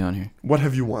didn't you put me on here? What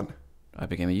have you won? I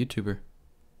became a YouTuber.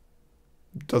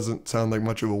 Doesn't sound like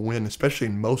much of a win, especially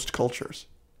in most cultures.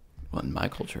 Well, in my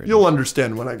culture... You'll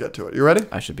understand when I get to it. You ready?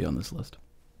 I should be on this list.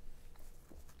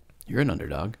 You're an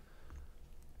underdog.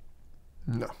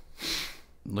 No.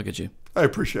 Look at you. I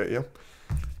appreciate you.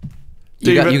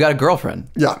 You got a girlfriend.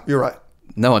 Yeah, you're right.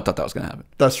 No one thought that was going to happen.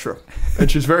 That's true. And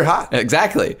she's very hot.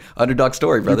 Exactly. Underdog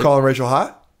story, brother. You calling Rachel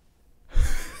hot?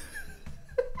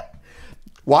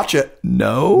 Watch it.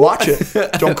 No. Watch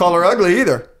it. Don't call her ugly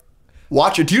either.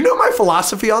 Watch it. Do you know my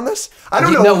philosophy on this? I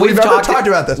don't know. No, we've never talked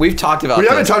about this. We've talked about this. We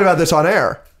haven't talked about this on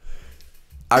air.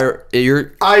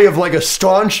 I have like a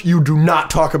staunch, you do not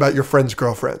talk about your friends'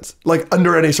 girlfriends. Like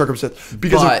under any circumstance.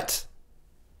 Because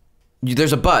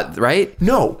there's a but, right?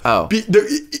 No. Oh.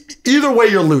 Either way,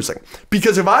 you're losing.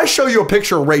 Because if I show you a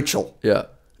picture of Rachel. Yeah.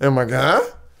 And I'm like, huh?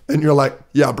 And you're like,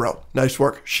 yeah, bro, nice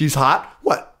work. She's hot.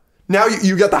 What? Now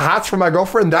you get the hots from my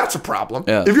girlfriend? That's a problem.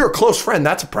 Yeah. If you're a close friend,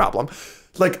 that's a problem.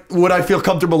 Like, would I feel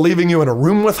comfortable leaving you in a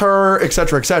room with her, et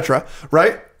cetera,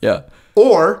 right? Yeah.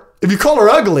 Or if you call her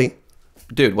ugly.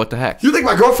 Dude, what the heck? You think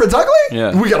my girlfriend's ugly?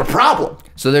 Yeah. We got a problem.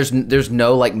 So there's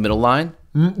no like middle line?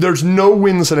 There's no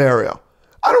win scenario.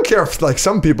 I don't care if like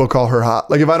some people call her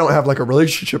hot. Like if I don't have like a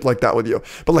relationship like that with you.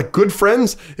 But like good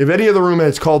friends, if any of the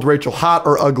roommates called Rachel hot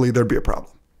or ugly, there'd be a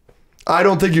problem. I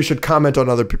don't think you should comment on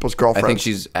other people's girlfriends. I think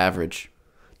she's average.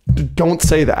 Don't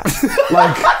say that.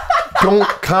 Like, don't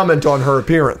comment on her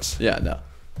appearance. Yeah, no.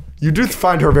 You do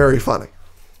find her very funny.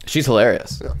 She's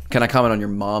hilarious. Yeah. Can I comment on your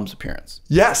mom's appearance?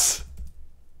 Yes.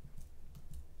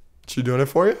 She doing it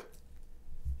for you?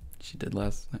 She did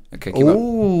last night. Okay, keep up.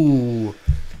 Ooh.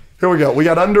 Here we go. We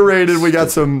got underrated. We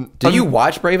got some... Do you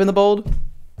watch Brave and the Bold?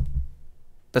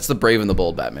 That's the Brave and the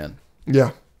Bold Batman.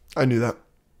 Yeah, I knew that.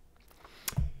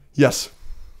 Yes.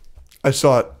 I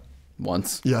saw it.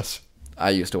 Once? Yes. I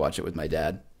used to watch it with my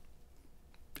dad.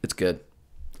 It's good.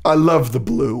 I love the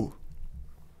blue.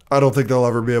 I don't think they'll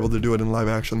ever be able to do it in live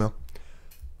action, though.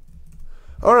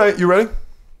 All right, you ready?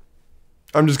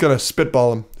 I'm just going to spitball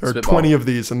them. There are 20 of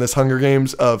these in this Hunger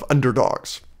Games of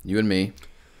underdogs. You and me.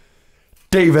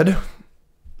 David.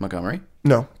 Montgomery?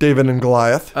 No, David and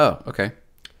Goliath. Oh, okay.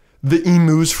 The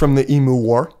emus from the Emu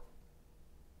War.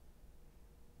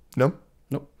 No?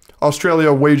 Nope.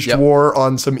 Australia waged war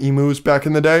on some emus back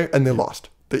in the day, and they lost.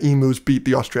 The emus beat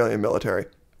the Australian military.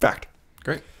 Fact.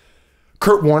 Great.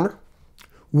 Kurt Warner.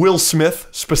 Will Smith,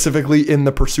 specifically in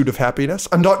The Pursuit of Happiness.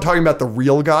 I'm not talking about the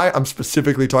real guy. I'm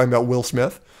specifically talking about Will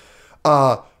Smith.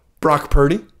 Brock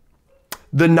Purdy.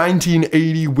 The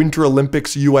 1980 Winter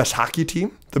Olympics U.S. hockey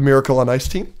team, the Miracle on Ice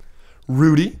team.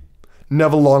 Rudy.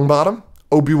 Neville Longbottom.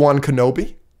 Obi-Wan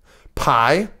Kenobi.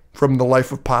 Pi from The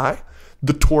Life of Pi.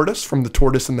 The Tortoise from The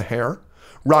Tortoise and the Hare.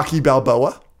 Rocky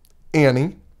Balboa.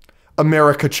 Annie.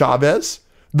 America Chavez.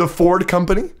 The Ford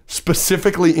Company,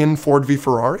 specifically in Ford v.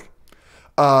 Ferrari.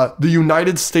 The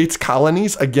United States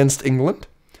colonies against England.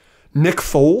 Nick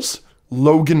Foles.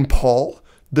 Logan Paul.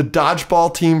 The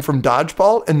dodgeball team from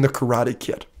Dodgeball. And the Karate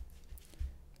Kid.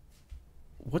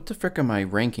 What the frick am I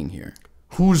ranking here?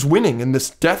 Who's winning in this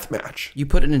death match? You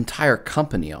put an entire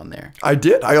company on there. I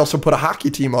did. I also put a hockey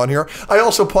team on here. I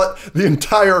also put the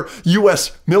entire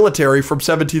U.S. military from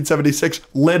 1776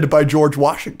 led by George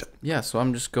Washington. Yeah, so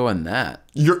I'm just going that.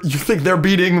 You think they're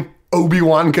beating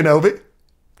Obi-Wan Kenobi?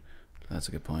 That's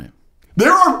a good point.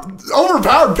 There are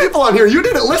overpowered people on here. You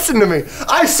didn't listen to me.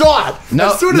 I saw it.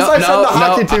 As soon as I said the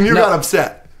hockey team, you got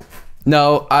upset.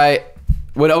 No,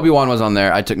 when Obi-Wan was on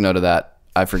there, I took note of that.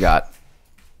 I forgot.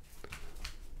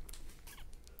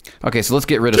 Okay, so let's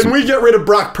get rid of Can we get rid of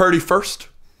Brock Purdy first?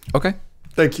 Okay.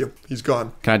 Thank you. He's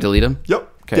gone. Can I delete him?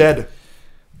 Yep. Okay.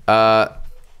 Dead.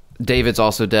 David's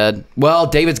also dead. Well,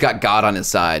 David's got God on his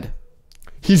side.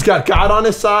 He's got God on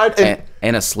his side.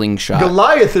 And a slingshot.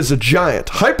 Goliath is a giant.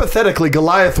 Hypothetically,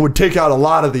 Goliath would take out a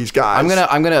lot of these guys.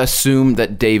 I'm gonna assume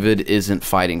that David isn't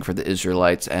fighting for the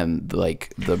Israelites and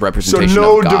like the representation of God.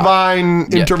 So no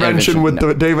divine intervention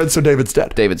with David, so David's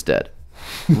dead. David's dead.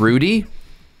 Rudy?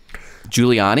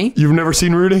 Giuliani? You've never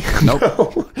seen Rudy? Nope.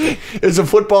 No. It's a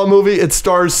football movie. It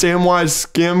stars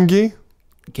Samwise Gamgee.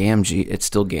 Gamgee. It's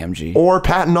still Gamgee. Or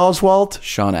Patton Oswalt.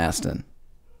 Sean Astin.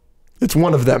 It's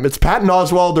one of them. It's Patton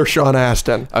Oswalt or Sean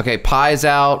Astin. Okay, Pie's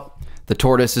out. The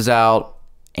Tortoise is out.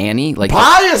 Annie?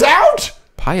 Pie is out?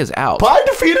 Pie is out. Pie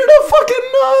defeated a fucking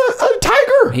a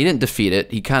tiger. He didn't defeat it.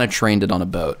 He kind of trained it on a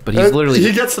boat. But he's literally...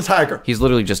 He gets the tiger. He's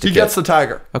literally just a kid. He gets the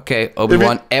tiger. Okay,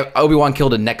 Obi-Wan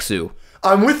killed a Nexu.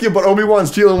 I'm with you, but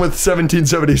Obi-Wan's dealing with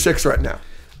 1776 right now.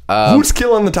 Who's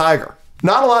killing the tiger?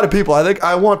 Not a lot of people. I think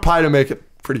I want Pie to make it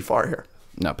pretty far here.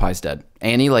 No, Pie's dead.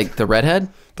 Annie, like the redhead?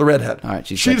 The redhead. All right,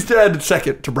 she's dead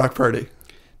second to Brock Purdy.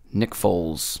 Nick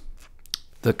Foles.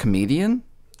 The comedian?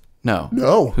 No.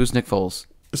 No. Who's Nick Foles?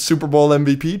 Super Bowl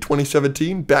MVP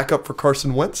 2017, backup for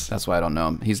Carson Wentz. That's why I don't know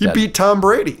him. He beat Tom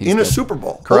Brady in a Super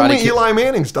Bowl. Only Eli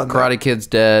Manning's done that. Karate Kid's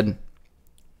dead.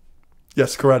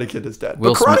 Yes, Karate Kid is dead.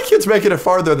 But Karate Kid's making it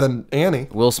farther than Annie.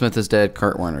 Will Smith is dead.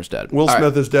 Kurt Warner's dead. Will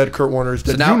Smith is dead. Kurt Warner is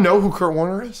dead. Do you know who Kurt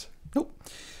Warner is? Nope.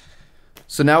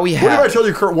 So now we have... What if I tell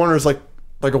you Kurt Warner is like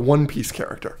a One Piece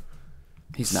character?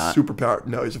 He's not. Superpowered.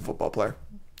 No, he's a football player.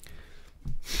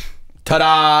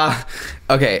 Ta-da!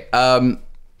 Okay.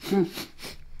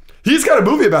 He's got a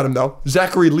movie about him, though.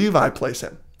 Zachary Levi plays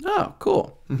him. Oh,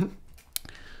 cool.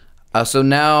 Mm-hmm. So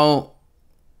now...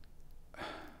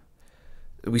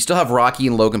 We still have Rocky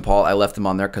and Logan Paul. I left them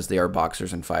on there because they are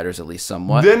boxers and fighters, at least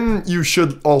somewhat. Then you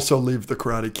should also leave the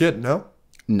Karate Kid, no?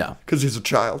 No. Because he's a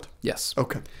child. Yes.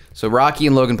 Okay. So Rocky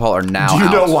and Logan Paul are now Do you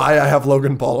know why I have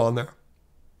Logan Paul on there?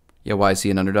 Yeah, why is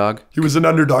he an underdog? He was an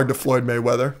underdog to Floyd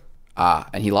Mayweather. Ah,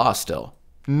 and he lost still.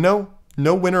 No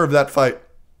winner of that fight.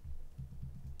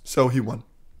 So he won.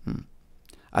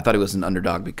 I thought he was an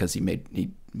underdog because he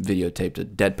videotaped a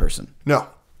dead person. No.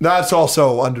 That's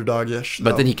also underdog-ish.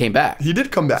 But then he came back. He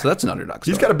did come back. So that's an underdog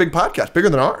story. He's got a big podcast, bigger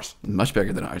than ours. Much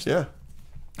bigger than ours. Yeah.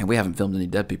 And we haven't filmed any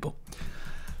dead people.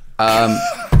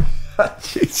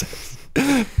 Jesus.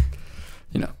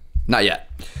 Not yet.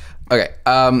 Okay.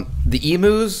 The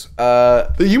emus.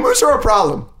 The emus are a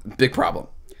problem. Big problem.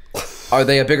 Are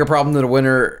they a bigger problem than a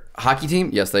winter hockey team?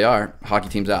 Yes, they are. Hockey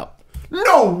team's out.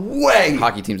 No way.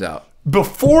 Hockey team's out.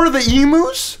 Before the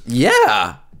emus?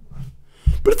 Yeah.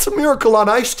 But it's a Miracle on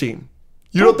Ice team.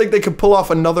 You don't think they could pull off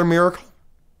another miracle?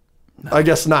 No. I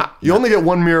guess not. You only get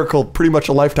one miracle pretty much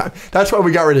a lifetime. That's why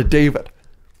we got rid of David.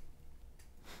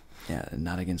 Yeah,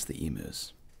 not against the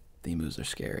emus. The emus are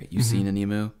scary. You seen an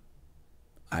emu?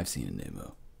 I've seen an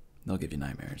emu. They'll give you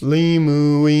nightmares.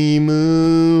 Emu,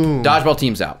 emu. Dodgeball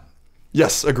team's out.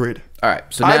 Yes, agreed. All right.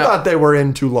 So now, I thought they were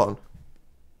in too long.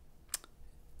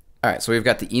 All right, so we've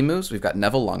got the emus, we've got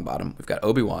Neville Longbottom, we've got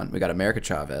Obi-Wan, we've got America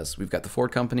Chavez, we've got the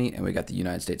Ford Company, and we got the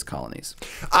United States colonies.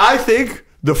 I think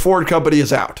the Ford Company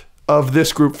is out of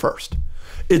this group first.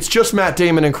 It's just Matt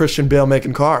Damon and Christian Bale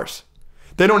making cars.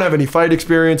 They don't have any fight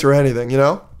experience or anything, you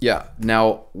know? Yeah.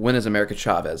 Now, when is America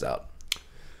Chavez out?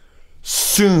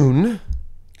 Soon.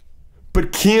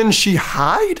 But can she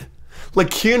hide?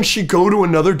 Like, can she go to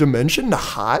another dimension to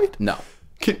hide? No.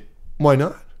 Why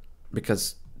not?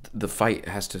 Because the fight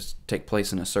has to take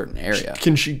place in a certain area.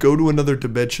 Can she go to another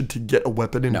dimension to get a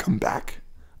weapon and come back?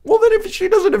 Well, then if she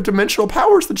doesn't have dimensional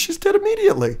powers, then she's dead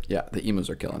immediately. Yeah, the emus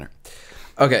are killing her.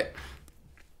 Okay.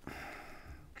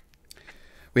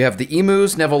 We have the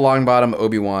emus, Neville Longbottom,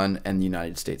 Obi-Wan, and the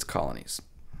United States colonies.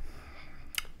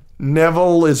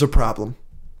 Neville is a problem,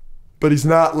 but he's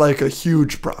not like a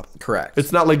huge problem. Correct.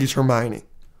 It's not like he's Hermione.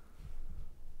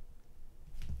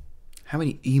 How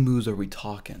many emus are we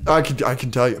talking? I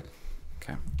can tell you.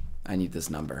 Okay. I need this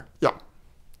number. Yeah.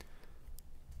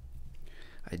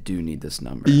 I do need this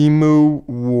number. Emu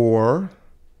War.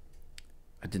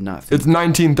 I did not think. It's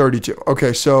 1932.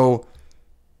 Okay, so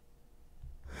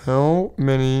how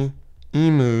many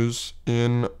emus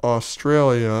in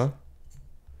Australia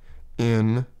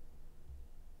in...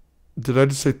 Did I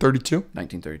just say 32?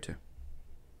 1932.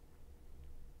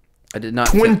 I did not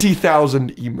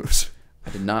 20,000 emus. I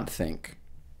did not think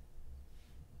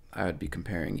I would be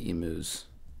comparing emus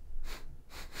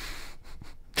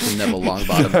to Neville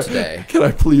Longbottom today. Can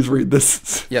I please read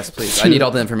this? Yes, please. I need all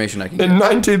the information I can get. In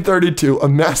 1932, a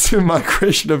massive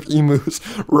migration of emus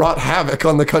wrought havoc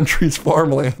on the country's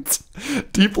farmlands,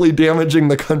 deeply damaging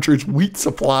the country's wheat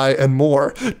supply and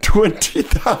more.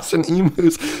 20,000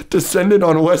 emus descended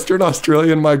on Western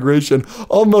Australian migration,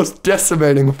 almost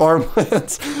decimating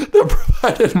farmlands that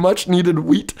provided much-needed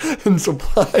wheat and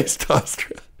supplies to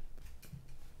Australia.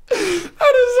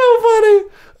 That is so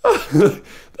funny.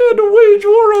 They had to wage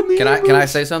war on the emus. Can I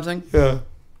say something? Yeah.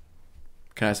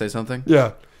 Can I say something?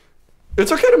 Yeah.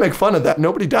 It's okay to make fun of that.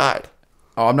 Nobody died.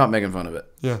 Oh, I'm not making fun of it.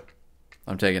 Yeah.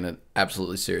 I'm taking it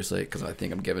absolutely seriously because I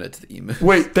think I'm giving it to the emu.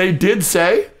 Wait, they did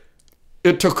say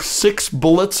it took 6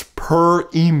 bullets per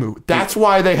emu. That's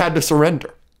why they had to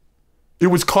surrender. It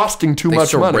was costing too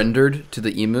much money. They surrendered to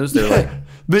the emus? They're like...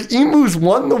 The emus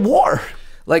won the war.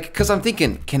 Like, because I'm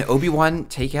thinking, can Obi-Wan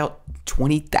take out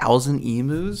 20,000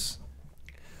 emus?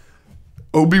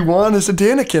 Obi-Wan is a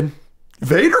Daniken.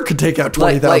 Vader could take out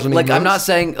 20,000 emus. Like, I'm not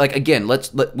saying, like, again,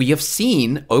 we have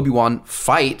seen Obi-Wan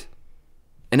fight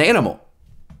an animal.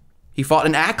 He fought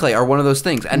an Acklay or one of those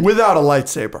things. And without a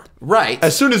lightsaber. Right.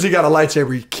 As soon as he got a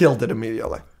lightsaber, he killed it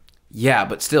immediately. Yeah,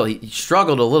 but still, he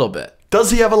struggled a little bit.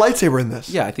 Does he have a lightsaber in this?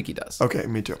 Yeah, I think he does. Okay,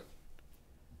 me too.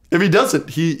 If he doesn't,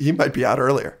 he might be out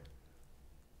earlier.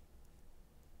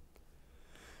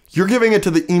 You're giving it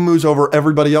to the emus over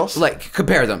everybody else? Like,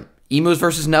 compare them. Emus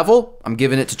versus Neville, I'm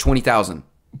giving it to 20,000.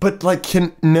 But, like,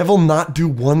 can Neville not do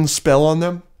one spell on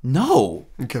them? No.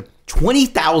 Okay.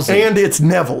 20,000. And it's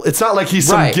Neville. It's not like he's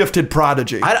some gifted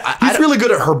prodigy. He's really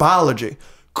good at herbology.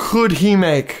 Could he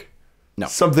make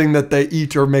something that they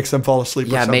eat or makes them fall asleep or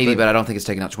something? Yeah, maybe, but I don't think it's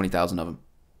taking out 20,000 of them.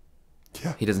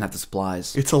 Yeah. He doesn't have the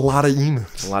supplies. It's a lot of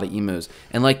emus. It's a lot of emus.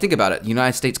 And, like, think about it.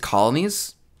 United States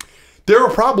colonies... They're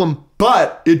a problem,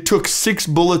 but it took 6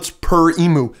 bullets per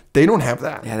emu. They don't have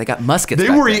that. Yeah, they got muskets. They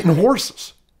were eating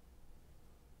horses.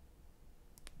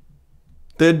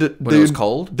 When it was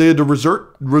cold? They had to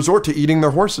resort to eating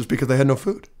their horses because they had no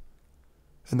food.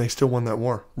 And they still won that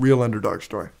war. Real underdog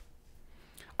story.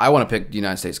 I want to pick the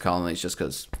United States colonies just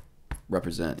because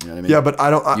represent, you know what I mean? Yeah, but I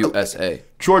don't... USA.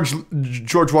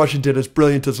 George Washington, as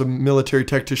brilliant as a military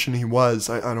tactician he was,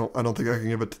 I don't think I can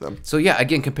give it to them. So yeah,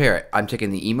 again, compare it. I'm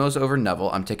taking the emus over Neville.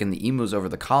 I'm taking the emus over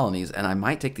the colonies, and I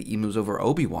might take the emus over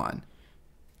Obi-Wan.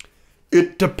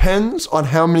 It depends on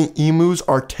how many emus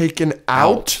are taken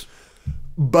out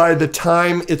by the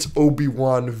time it's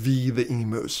Obi-Wan v. the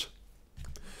emus.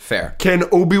 Fair. Can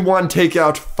Obi-Wan take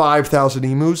out 5,000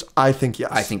 emus? I think yes.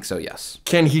 I think so, yes.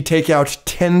 Can he take out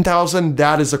 10,000?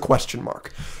 That is a question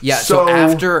mark. Yeah, so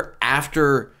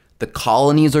after the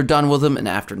colonies are done with him and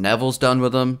after Neville's done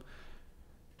with him,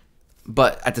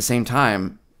 but at the same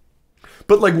time...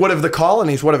 But like, what if the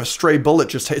colonies, what if a stray bullet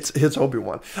just hits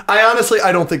Obi-Wan?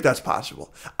 I don't think that's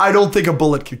possible. I don't think a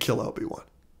bullet could kill Obi-Wan.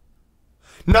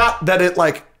 Not that it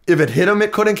like... If it hit him,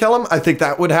 it couldn't kill him. I think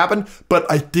that would happen. But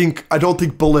I don't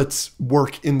think bullets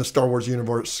work in the Star Wars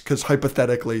universe because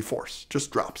hypothetically force just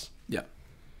drops. Yeah.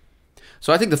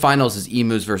 So I think the finals is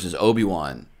emus versus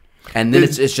Obi-Wan. And then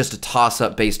it's just a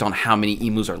toss-up based on how many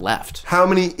emus are left. How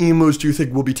many emus do you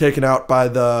think will be taken out by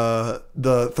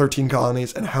the 13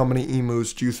 colonies? And how many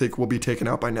emus do you think will be taken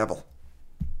out by Neville?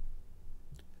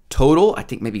 Total, I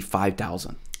think maybe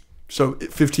 5,000. So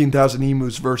 15,000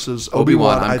 emus versus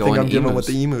Obi-Wan. I think I'm giving with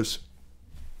the emus.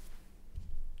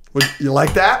 You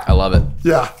like that? I love it.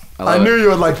 Yeah. I knew you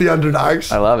would like the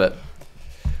underdogs. I love it.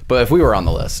 But if we were on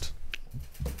the list.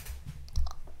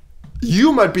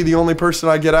 You might be the only person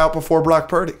I get out before Brock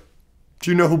Purdy. Do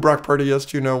you know who Brock Purdy is?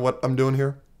 Do you know what I'm doing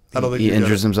here? I don't think he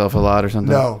injures himself a lot or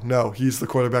something? No. He's the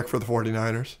quarterback for the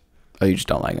 49ers. Oh, you just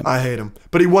don't like him? I hate him.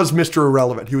 But he was Mr.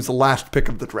 Irrelevant. He was the last pick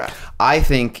of the draft. I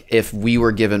think if we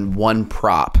were given one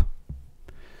prop,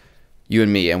 you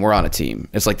and me, and we're on a team,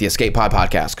 it's like the Escape Pod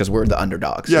podcast because we're the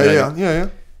underdogs. Yeah.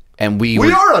 And we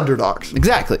are underdogs.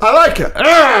 Exactly. I like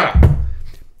it.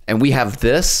 And we have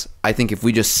this. I think if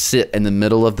we just sit in the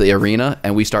middle of the arena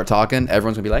and we start talking,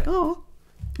 everyone's going to be like, oh.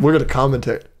 We're going to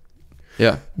commentate.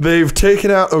 Yeah. They've taken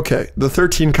out, the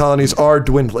 13 colonies are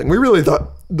dwindling. We really thought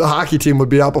the hockey team would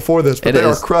be out before this, but they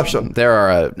are crushing. There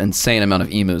are an insane amount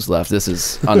of emus left. This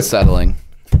is unsettling.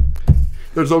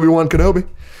 There's Obi-Wan Kenobi.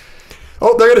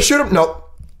 Oh, they're going to shoot him? Nope.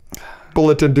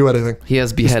 Bullet didn't do anything. He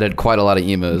has beheaded quite a lot of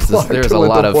emus. There's a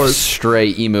lot of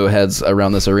stray emu heads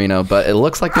around this arena, but it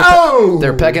looks like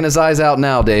they're pecking his eyes out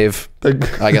now, Dave.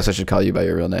 I guess I should call you by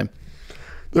your real name.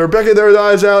 They're pecking their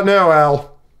eyes out now,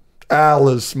 Al. Al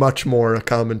is much more a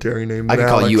commentary name than I can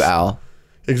Alex. call you Al.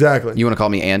 Exactly. You want to call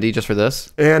me Andy just for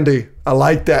this? Andy. I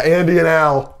like that. Andy and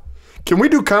Al. Can we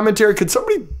do commentary? Could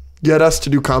somebody get us to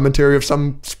do commentary of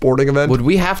some sporting event? Would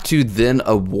we have to then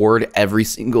award every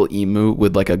single emu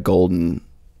with like a golden...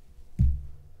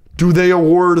 Do they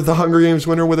award the Hunger Games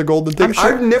winner with a golden thing? Sure.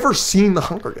 I've never seen the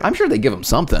Hunger Games. I'm sure they give them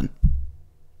something.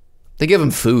 They give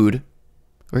them food.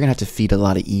 We're going to have to feed a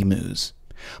lot of emus.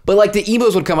 But like the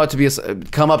emus would come up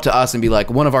to us and be like,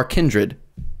 one of our kindred,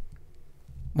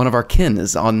 one of our kin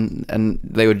is on, and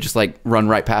they would just like run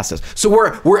right past us. So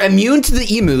we're immune to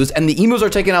the emus, and the emus are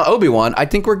taking out Obi-Wan. I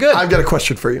think we're good. I've got a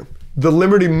question for you. The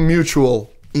Liberty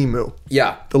Mutual emu.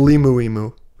 Yeah. The Limu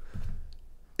emu.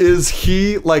 Is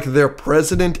he like their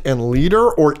president and leader,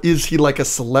 or is he like a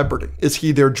celebrity? Is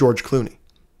he their George Clooney?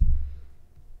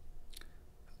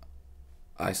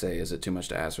 I say, is it too much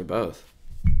to ask for both?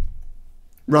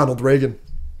 Ronald Reagan.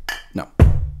 No.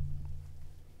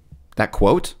 That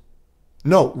quote?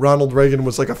 No, Ronald Reagan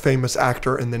was like a famous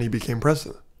actor and then he became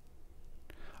president.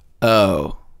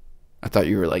 Oh. I thought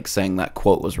you were like saying that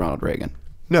quote was Ronald Reagan.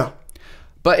 No.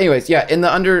 But anyways, yeah, in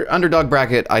the underdog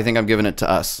bracket, I think I'm giving it to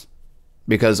us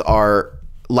because our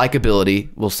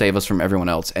likability will save us from everyone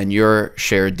else and your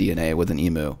shared DNA with an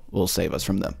emu will save us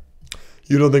from them.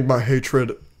 You don't think my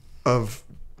hatred of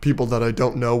people that I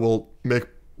don't know will make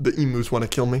the emus want to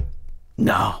kill me?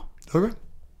 No. Okay.